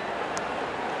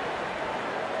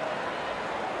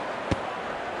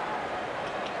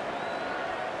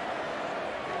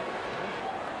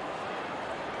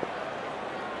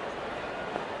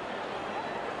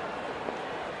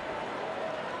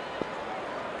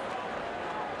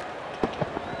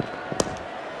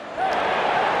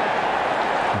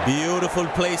 Beautiful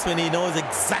placement. He knows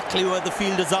exactly where the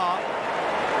fielders are.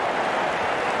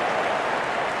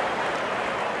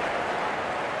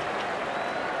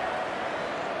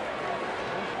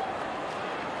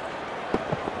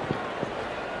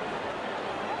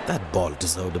 That ball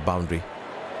deserved a boundary.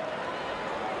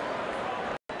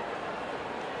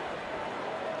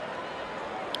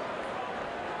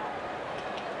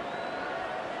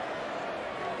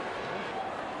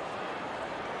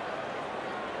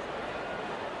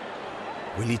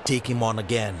 Will he take him on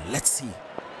again? Let's see.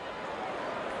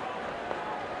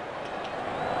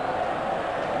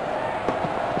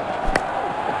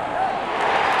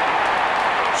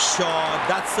 Shot.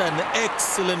 That's an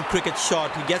excellent cricket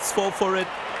shot. He gets 4 for it.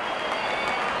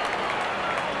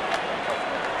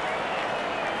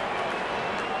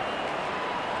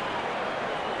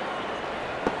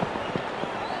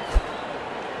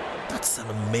 That's an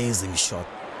amazing shot.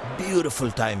 Beautiful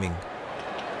timing.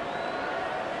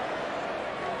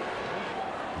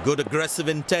 Good aggressive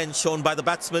intent shown by the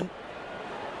batsman.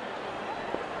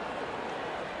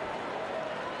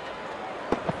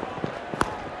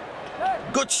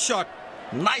 Good shot.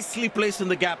 Nicely placed in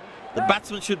the gap. The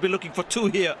batsman should be looking for 2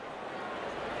 here.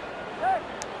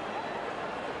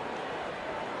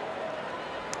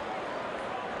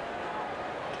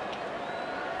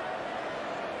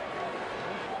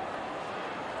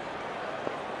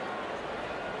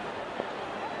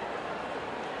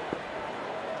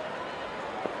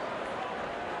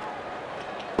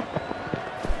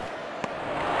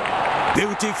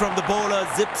 Beauty from the bowler,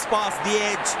 zips past the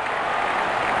edge.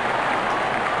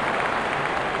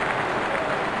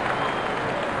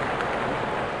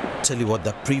 Tell you what,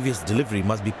 that previous delivery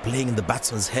must be playing in the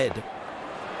batsman's head.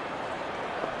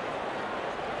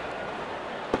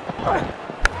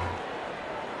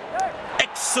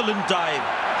 Excellent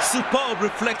dive. Superb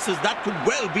reflexes. That could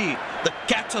well be the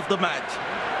catch of the match.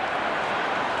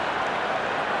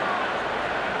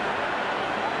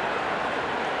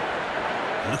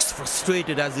 Looks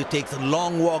frustrated as he takes a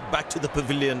long walk back to the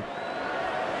pavilion.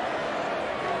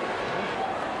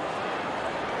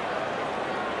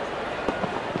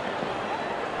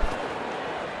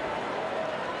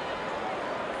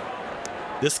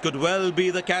 This could well be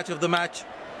the catch of the match.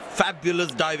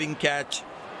 Fabulous diving catch.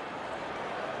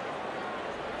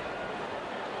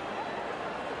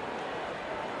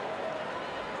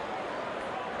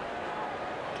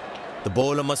 The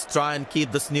bowler must try and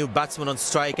keep this new batsman on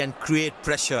strike and create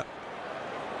pressure.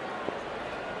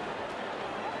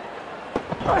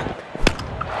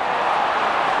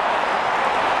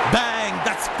 Bang!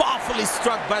 That's powerfully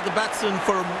struck by the batsman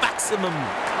for a maximum.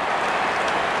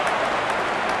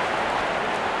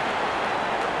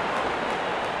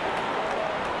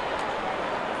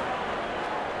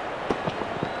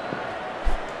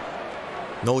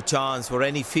 No chance for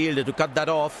any fielder to cut that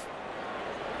off.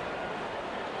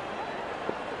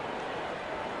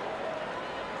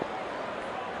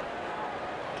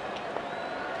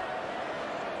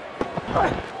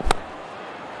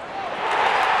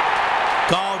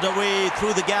 away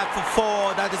through the gap for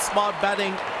 4. That is smart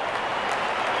batting.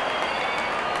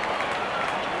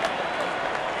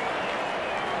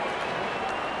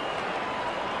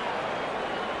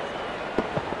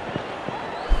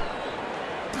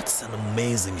 That's an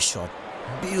amazing shot.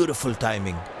 Beautiful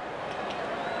timing.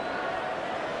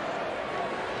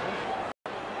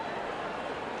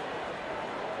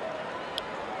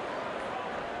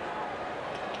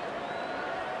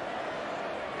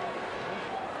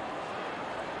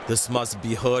 This must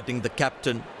be hurting the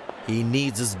captain. He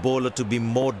needs his bowler to be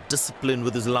more disciplined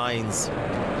with his lines.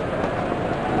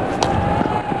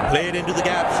 Played into the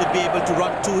gap, should be able to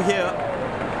run 2 here.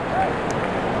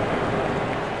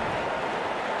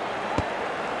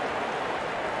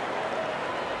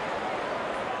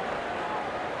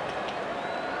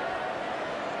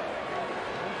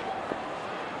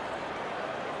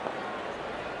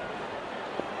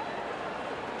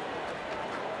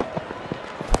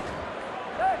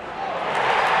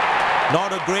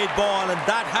 Not a great ball, and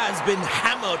that has been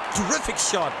hammered. Terrific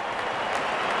shot.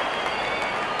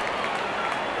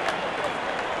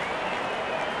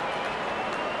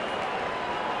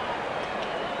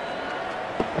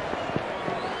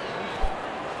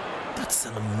 That's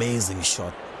an amazing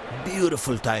shot.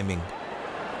 Beautiful timing.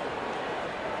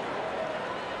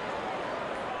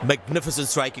 Magnificent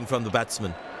striking from the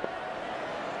batsman.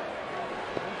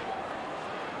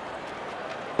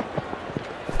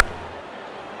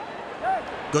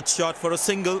 Good shot for a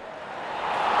single.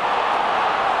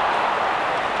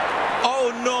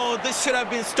 Oh no, this should have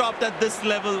been stopped at this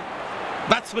level.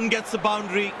 Batsman gets the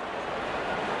boundary.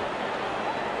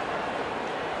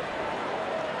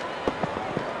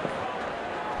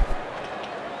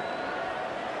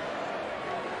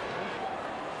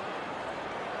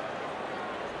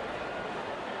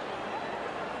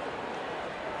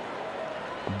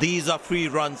 These are free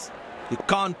runs. You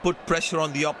can't put pressure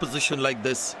on the opposition like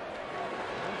this.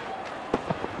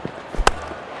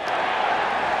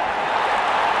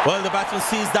 Well, the batsman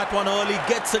sees that one early,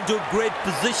 gets into a great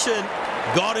position,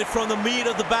 got it from the meat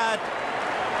of the bat.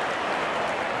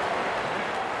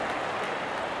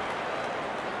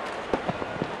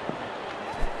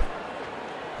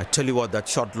 I tell you what, that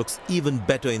shot looks even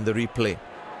better in the replay.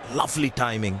 Lovely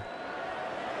timing.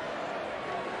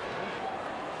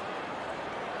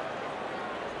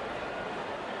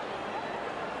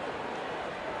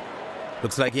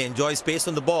 Looks like he enjoys space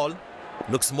on the ball,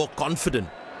 looks more confident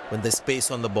when there's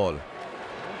space on the ball.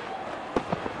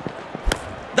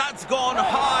 That's gone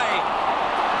high.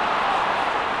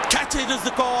 Catch it is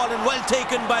the call, and well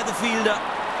taken by the fielder.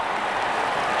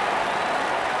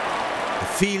 The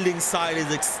fielding side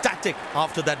is ecstatic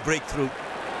after that breakthrough.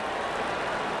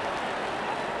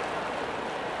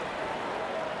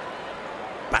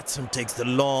 Batsman takes the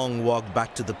long walk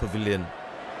back to the pavilion.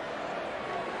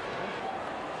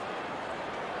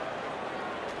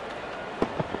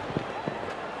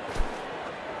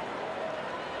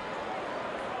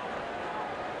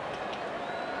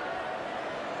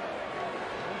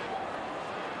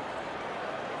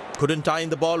 Couldn't time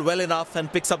the ball well enough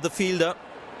and picks up the fielder.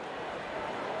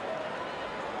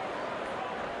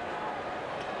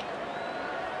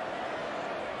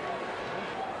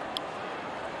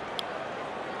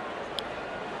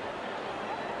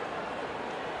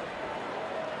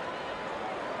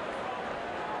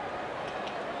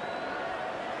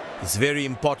 It's very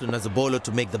important as a bowler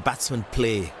to make the batsman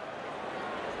play.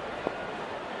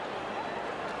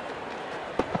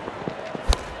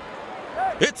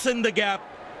 It's in the gap.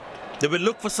 They will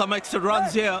look for some extra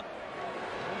runs here.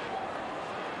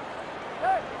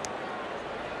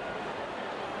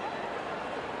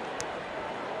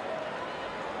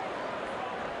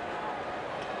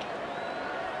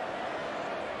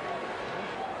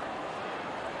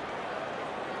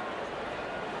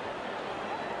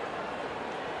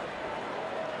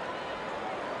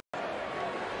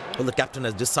 Well, the captain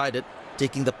has decided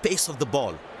taking the pace of the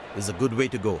ball is a good way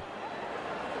to go.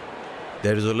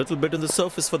 There is a little bit on the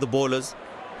surface for the bowlers.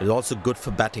 It is also good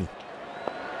for batting.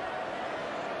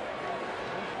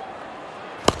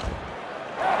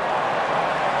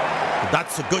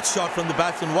 That's a good shot from the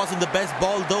batsman. Wasn't the best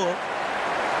ball though.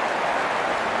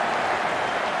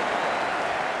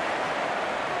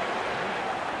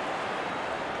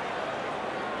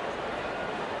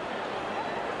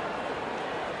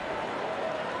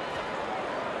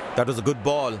 That was a good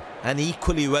ball and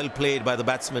equally well played by the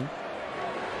batsman.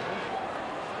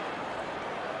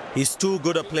 He's too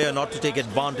good a player not to take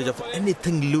advantage of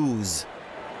anything loose.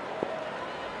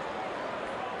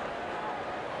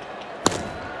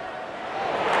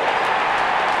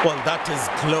 Well, that is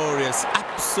glorious,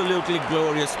 absolutely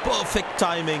glorious, perfect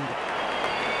timing.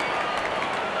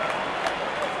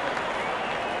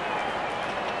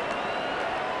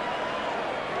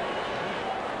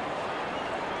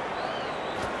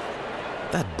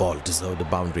 That ball deserved a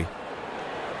boundary.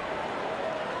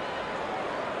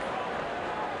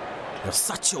 There's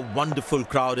such a wonderful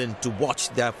crowd in to watch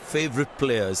their favorite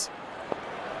players.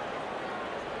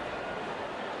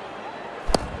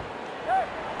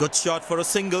 Good shot for a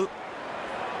single.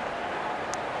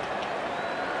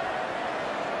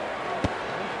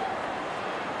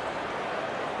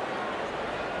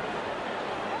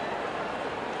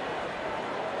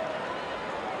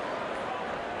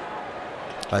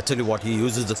 I tell you what, he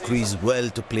uses the crease well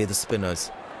to play the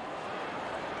spinners.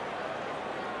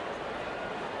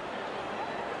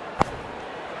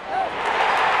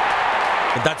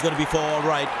 But that's going to be for all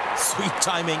right. Sweet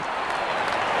timing.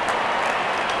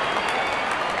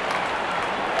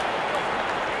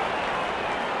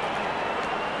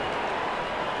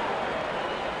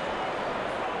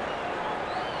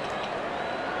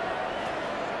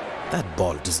 That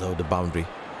ball deserved a boundary.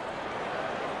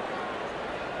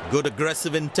 Good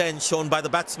aggressive intent shown by the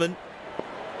batsman.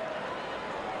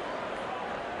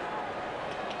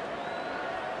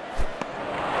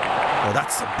 Oh,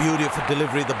 that's a beautiful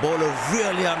delivery. The bowler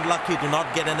really unlucky to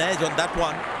not get an edge on that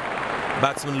one.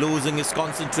 Batsman losing his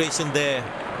concentration there.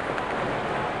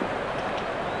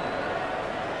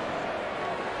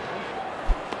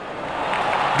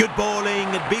 Good bowling.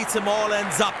 It beats him all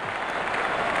ends up.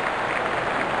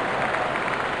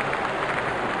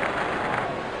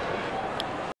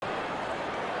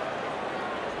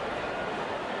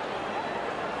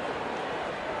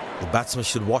 The batsman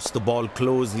should watch the ball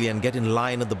closely and get in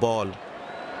line at the ball.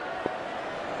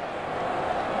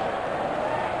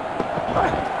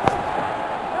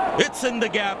 It's in the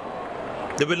gap.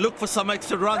 They will look for some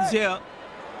extra runs here.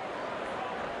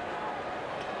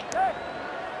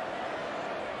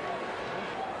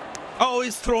 Oh,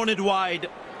 he's thrown it wide.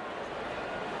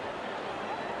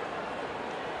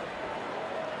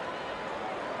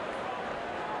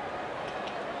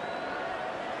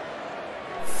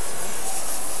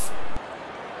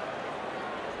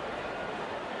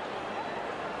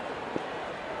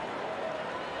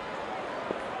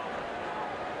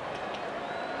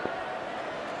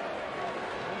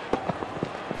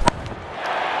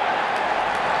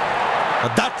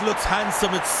 That looks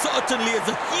handsome. It certainly is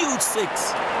a huge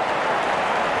six.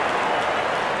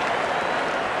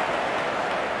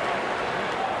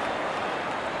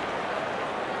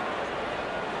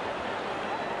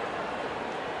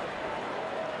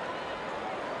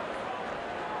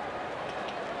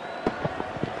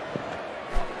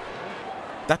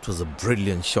 That was a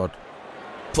brilliant shot.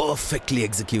 Perfectly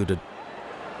executed.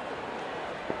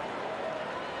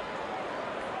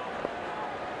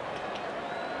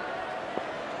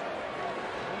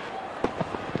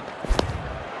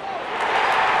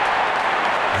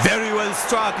 Very well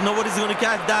struck. Nobody's going to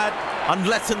catch that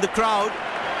unless in the crowd.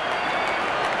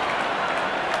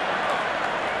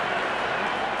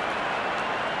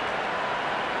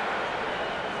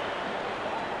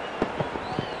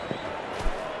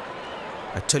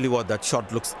 I tell you what, that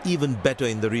shot looks even better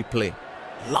in the replay.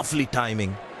 Lovely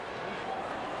timing.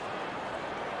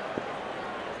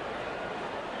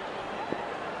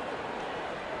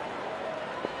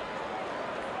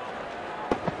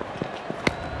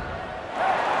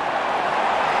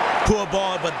 Poor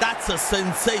ball, but that's a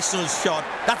sensational shot.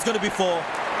 That's going to be four.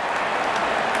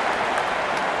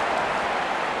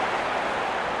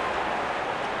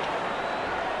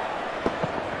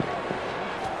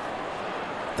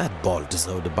 That ball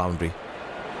deserved a boundary.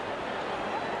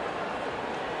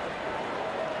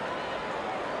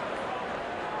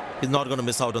 He's not going to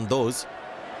miss out on those.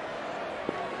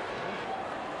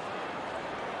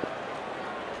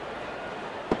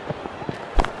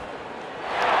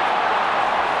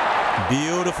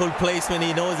 Beautiful placement.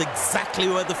 He knows exactly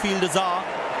where the fielders are.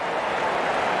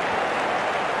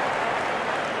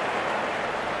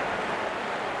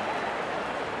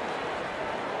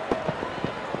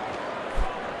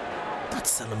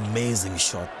 That's an amazing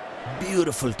shot.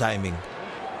 Beautiful timing.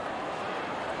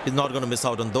 He's not going to miss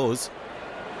out on those.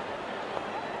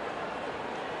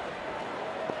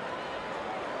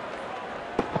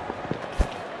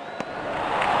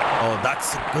 Oh,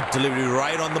 that's a good delivery,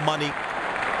 right on the money.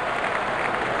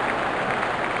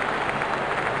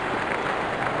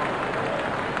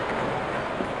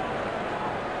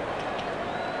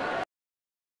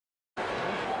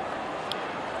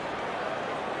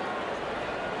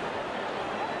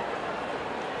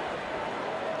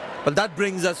 Well, that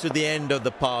brings us to the end of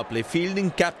the power play. Fielding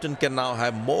captain can now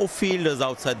have more fielders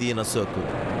outside the inner circle.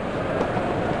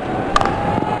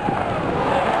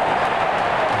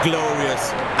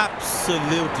 Glorious.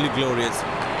 Absolutely glorious.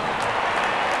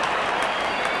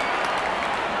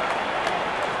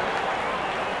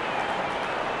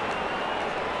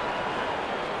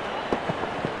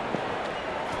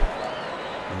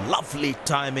 Lovely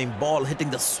timing, ball hitting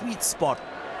the sweet spot.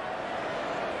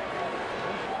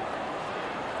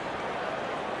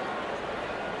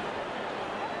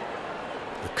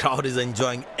 The crowd is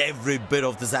enjoying every bit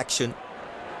of this action.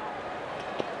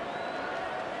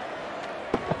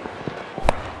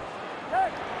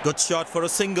 Good shot for a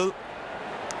single.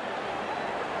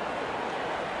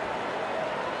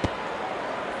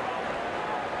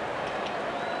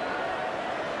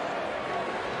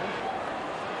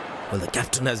 Well, the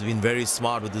captain has been very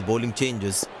smart with his bowling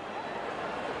changes.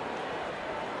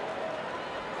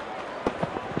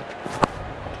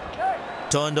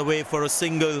 Turned away for a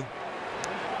single.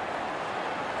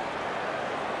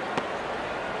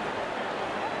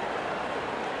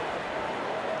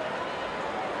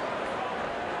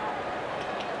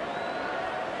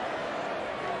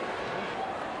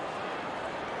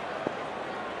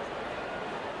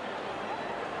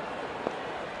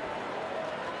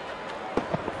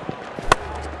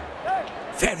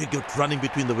 Very good running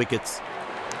between the wickets.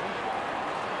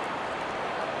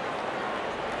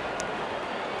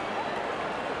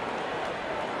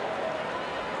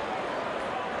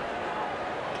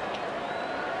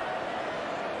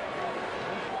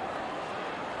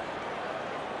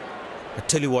 I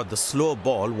tell you what, the slow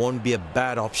ball won't be a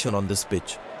bad option on this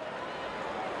pitch.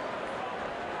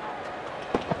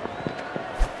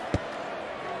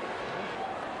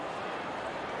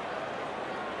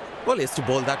 Well, he has to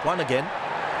bowl that one again.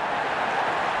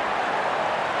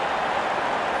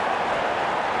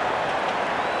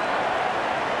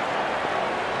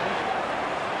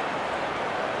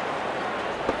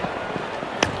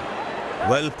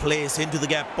 Well placed into the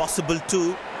gap, possible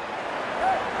too.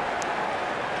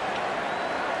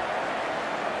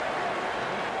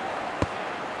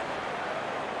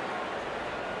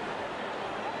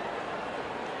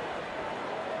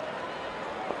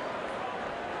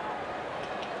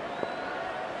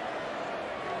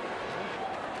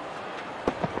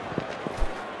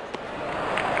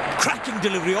 Cracking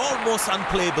delivery, almost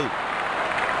unplayable.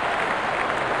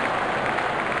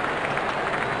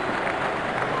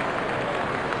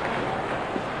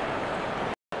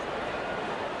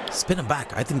 Spin him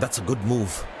back. I think that's a good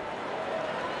move.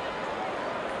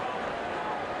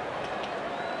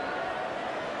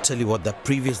 Tell you what, that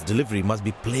previous delivery must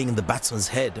be playing in the batsman's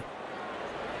head.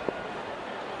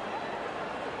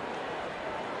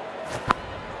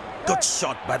 Good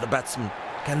shot by the batsman.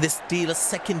 Can they steal a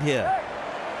second here?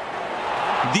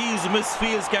 These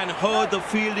misfields can hurt the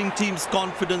fielding team's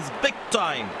confidence big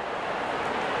time.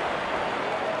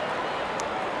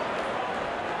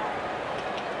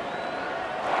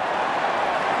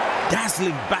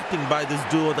 Dazzling batting by this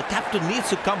duo. The captain needs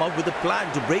to come up with a plan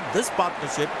to break this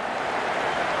partnership.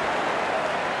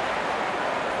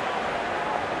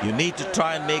 You need to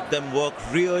try and make them work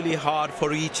really hard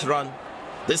for each run.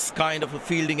 This kind of a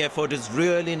fielding effort is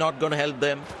really not going to help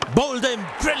them. Bowled in,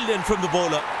 brilliant from the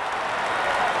bowler.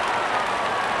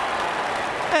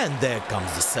 And there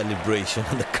comes the celebration,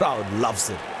 and the crowd loves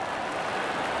it.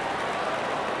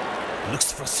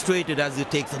 Looks frustrated as he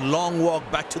takes a long walk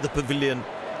back to the pavilion.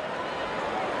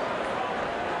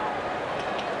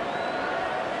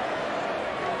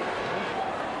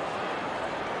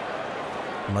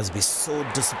 Must be so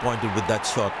disappointed with that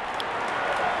shot.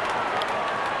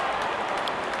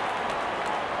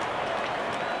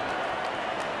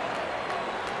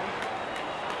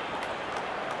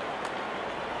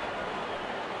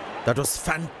 That was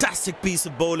fantastic piece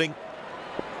of bowling.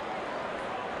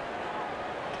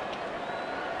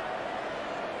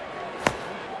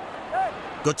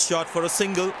 Good shot for a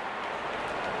single.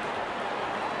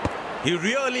 He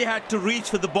really had to reach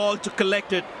for the ball to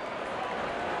collect it.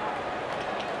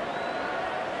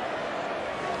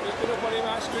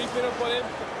 Creeping up on him.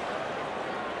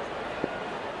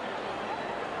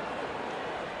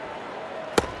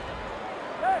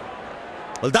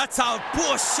 Well, that's out.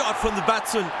 Poor shot from the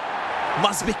batsman.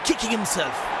 Must be kicking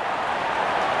himself.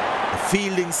 The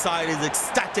fielding side is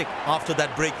ecstatic after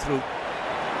that breakthrough.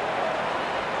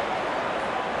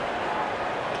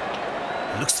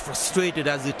 Looks frustrated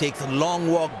as he takes a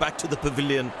long walk back to the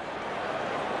pavilion.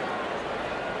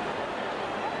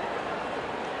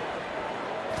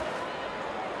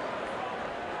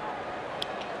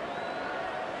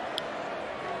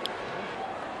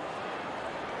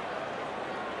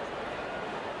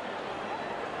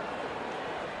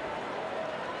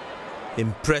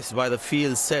 Impressed by the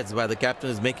field sets by the captain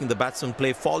is making the batsman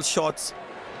play false shots.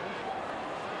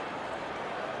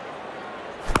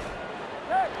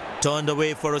 Turned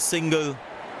away for a single.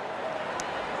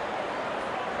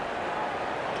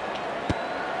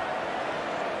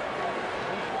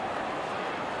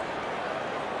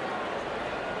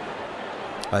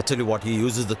 I tell you what, he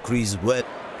uses the crease well.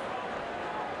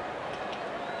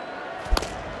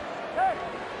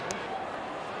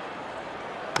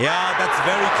 Yeah, that's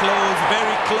very close,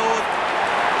 very close.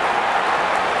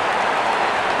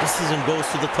 Decision goes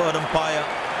to the third umpire.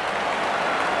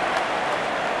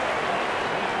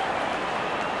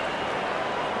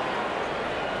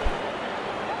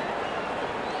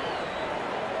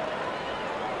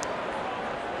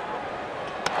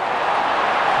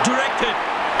 Directed,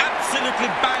 absolutely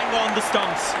bang on the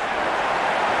stumps.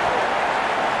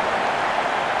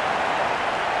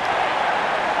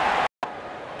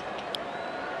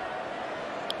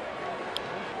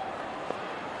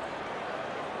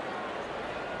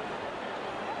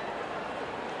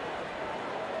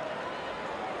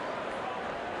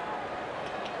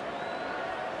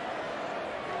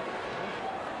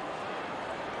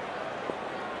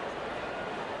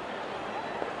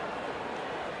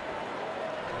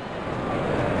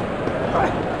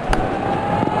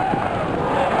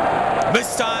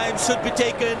 This time should be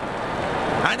taken,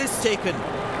 and is taken.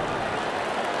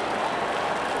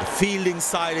 The fielding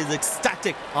side is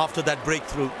ecstatic after that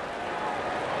breakthrough.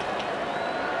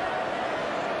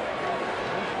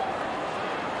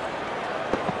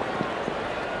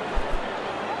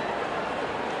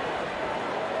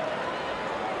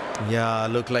 Yeah,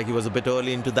 looked like he was a bit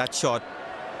early into that shot.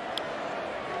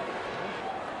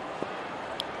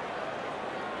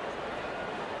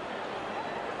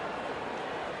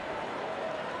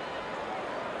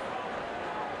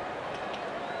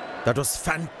 That was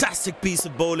fantastic piece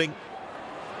of bowling.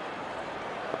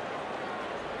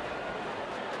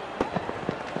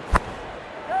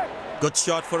 Good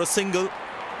shot for a single.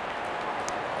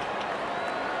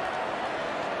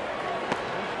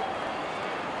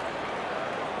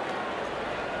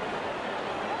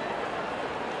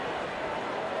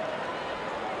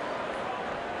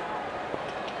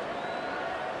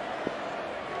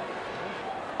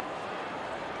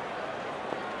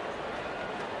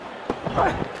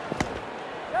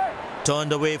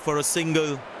 Turned away for a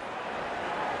single.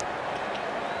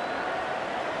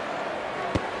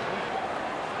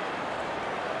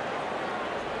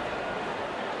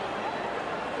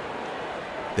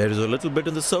 There is a little bit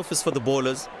on the surface for the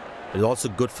bowlers. It's also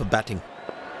good for batting.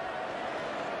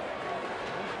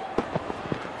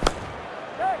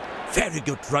 Very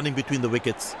good running between the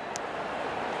wickets.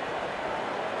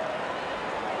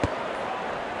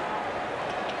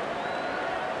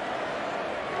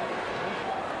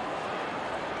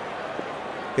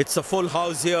 It's a full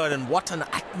house here, and what an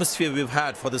atmosphere we've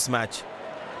had for this match.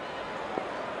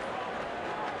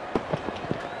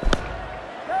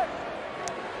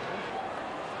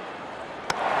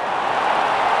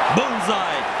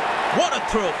 Bullseye! What a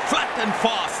throw, flat and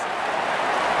fast.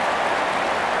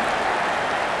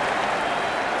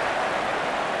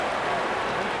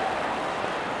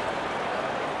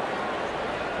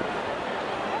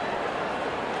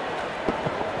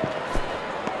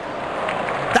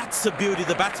 That's a beauty.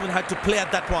 The batsman had to play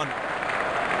at that one.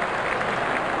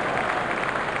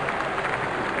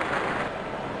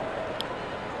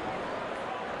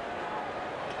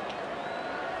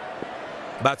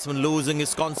 Batsman losing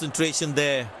his concentration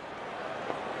there.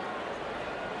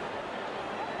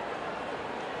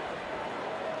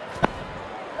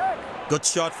 Good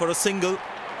shot for a single.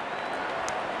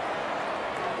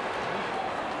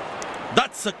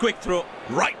 That's a quick throw,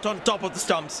 right on top of the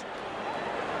stumps.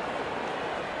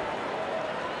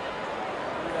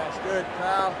 That's good,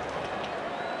 pal.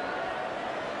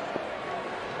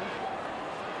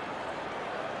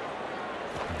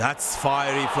 That's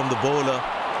fiery from the bowler.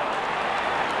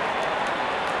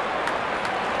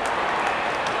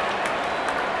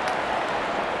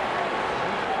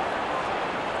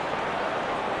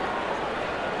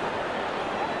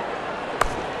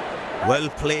 Well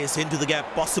placed into the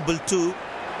gap, possible too.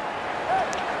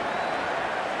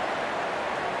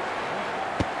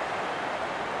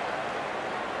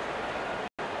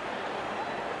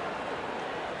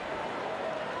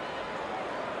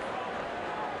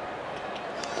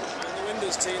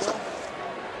 Tino.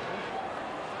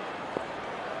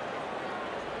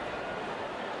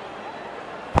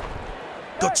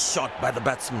 Good shot by the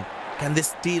batsman. Can they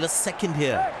steal a second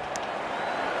here?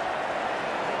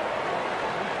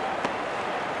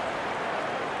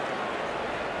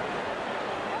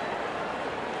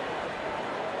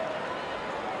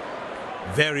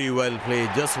 Very well played,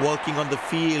 just working on the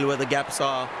field where the gaps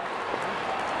are.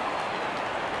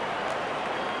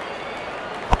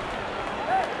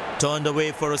 Turned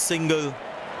away for a single.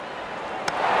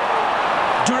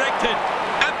 Directed,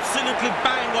 absolutely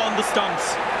bang on the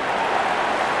stumps.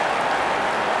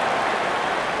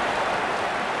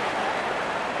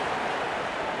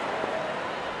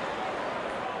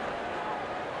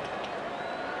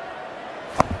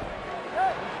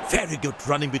 Very good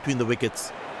running between the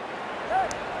wickets.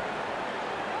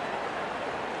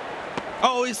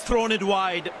 Oh, he's thrown it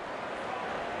wide.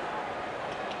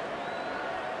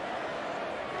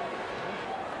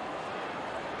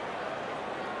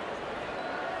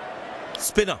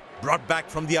 Spinner brought back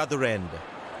from the other end.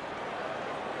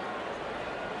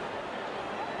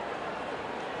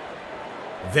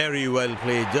 Very well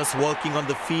played, just working on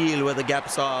the field where the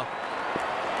gaps are.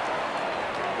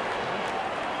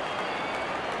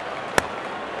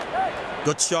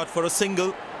 Good shot for a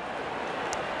single.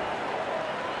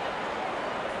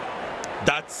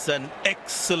 That's an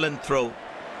excellent throw.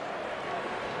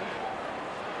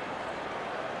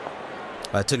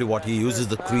 I tell you what, he uses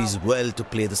the crease well to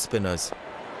play the spinners.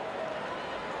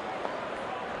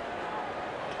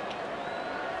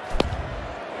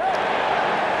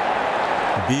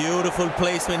 Beautiful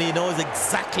placement. He knows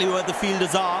exactly where the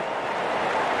fielders are.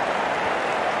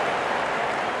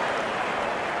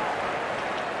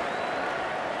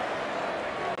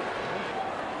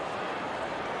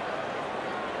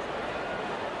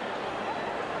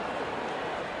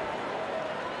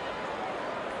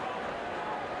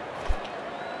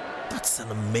 That's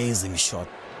an amazing shot.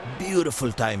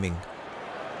 Beautiful timing.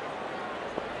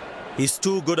 He's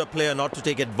too good a player not to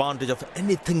take advantage of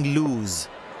anything loose.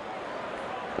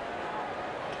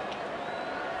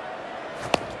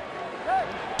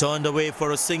 Turned away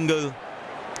for a single.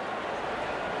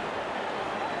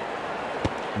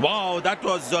 Wow, that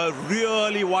was a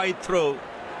really wide throw. You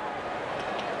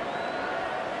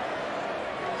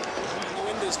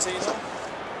win this, Tino.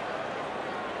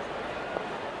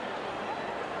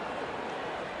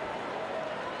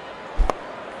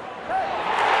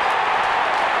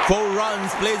 4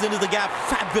 runs, plays into the gap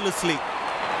fabulously.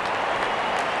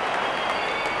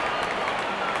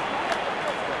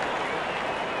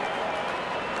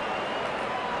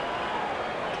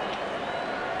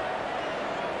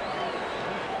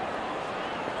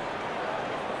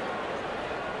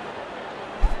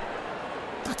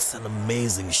 That's an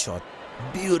amazing shot.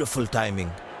 Beautiful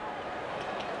timing.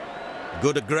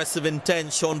 Good aggressive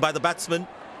intent shown by the batsman.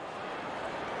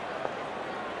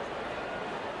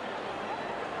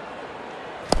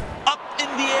 Up in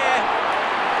the air.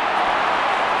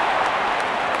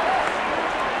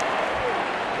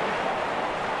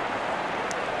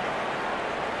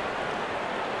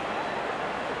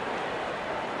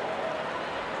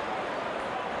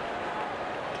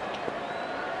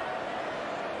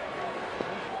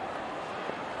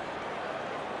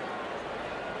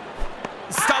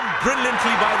 Stumped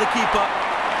brilliantly by the keeper.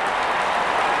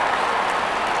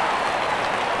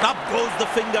 Up goes the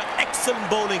finger. Excellent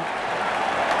bowling.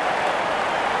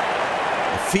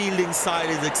 The fielding side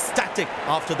is ecstatic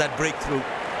after that breakthrough.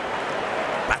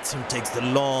 Batsman takes the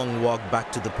long walk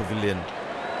back to the pavilion.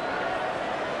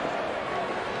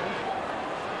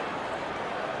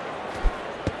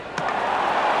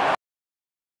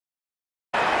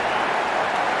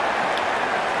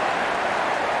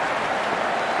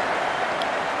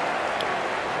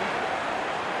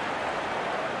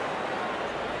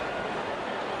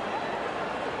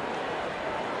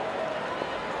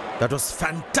 That was a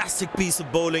fantastic piece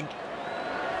of bowling.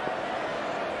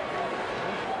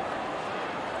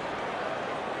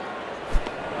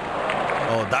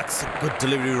 Oh, that's a good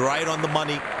delivery, right on the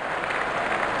money.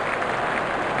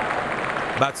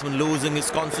 Batsman losing his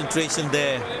concentration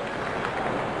there.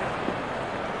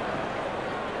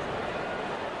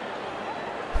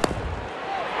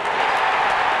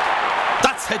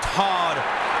 That's hit hard.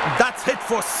 That's hit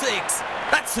for 6.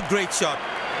 That's a great shot.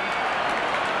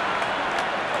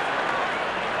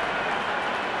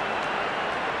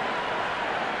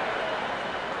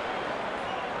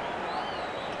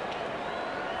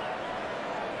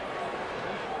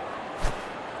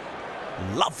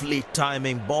 Lovely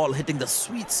timing, ball hitting the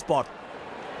sweet spot.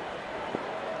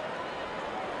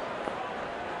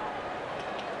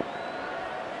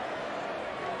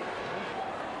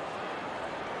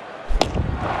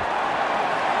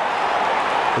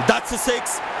 That's a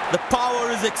 6. The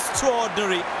power is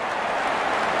extraordinary.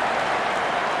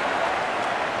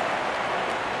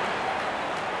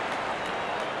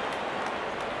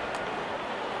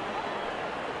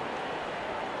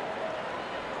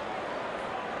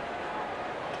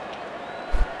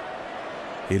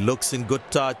 He looks in good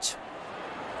touch.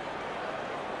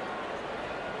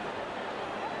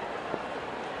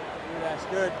 That's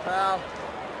good, pal.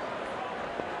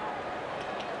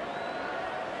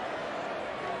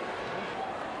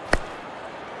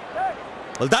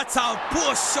 Well, that's out.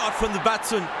 Poor shot from the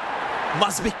batsman.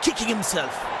 Must be kicking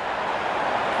himself.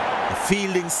 The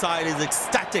fielding side is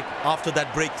ecstatic after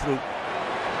that breakthrough.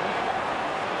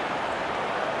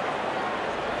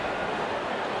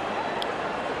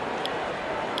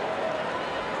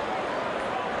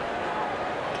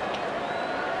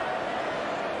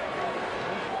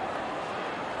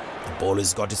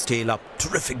 Bowler's got his tail up.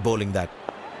 Terrific bowling that.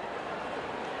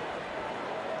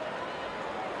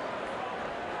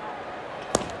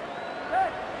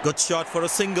 Good shot for a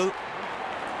single.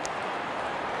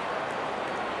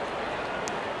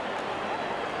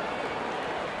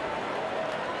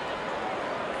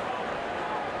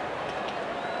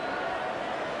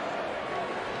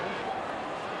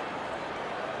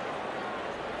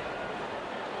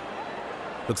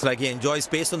 Looks like he enjoys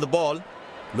space on the ball.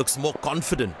 Looks more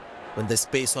confident when there's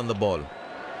space on the ball.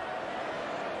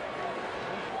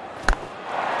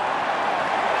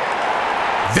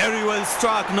 Very well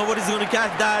struck. Nobody's going to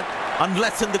catch that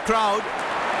unless in the crowd.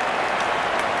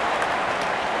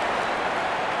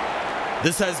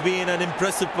 This has been an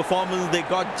impressive performance. They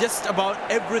got just about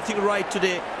everything right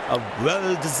today. A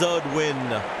well-deserved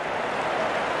win.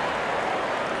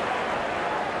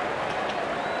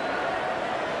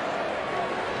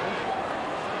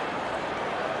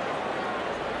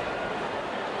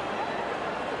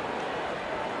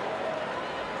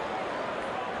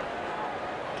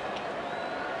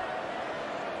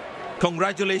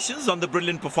 Congratulations on the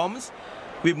brilliant performance.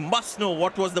 We must know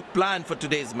what was the plan for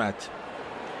today's match.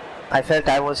 I felt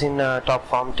I was in top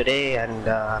form today, and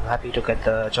I'm happy to get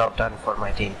the job done for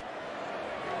my team.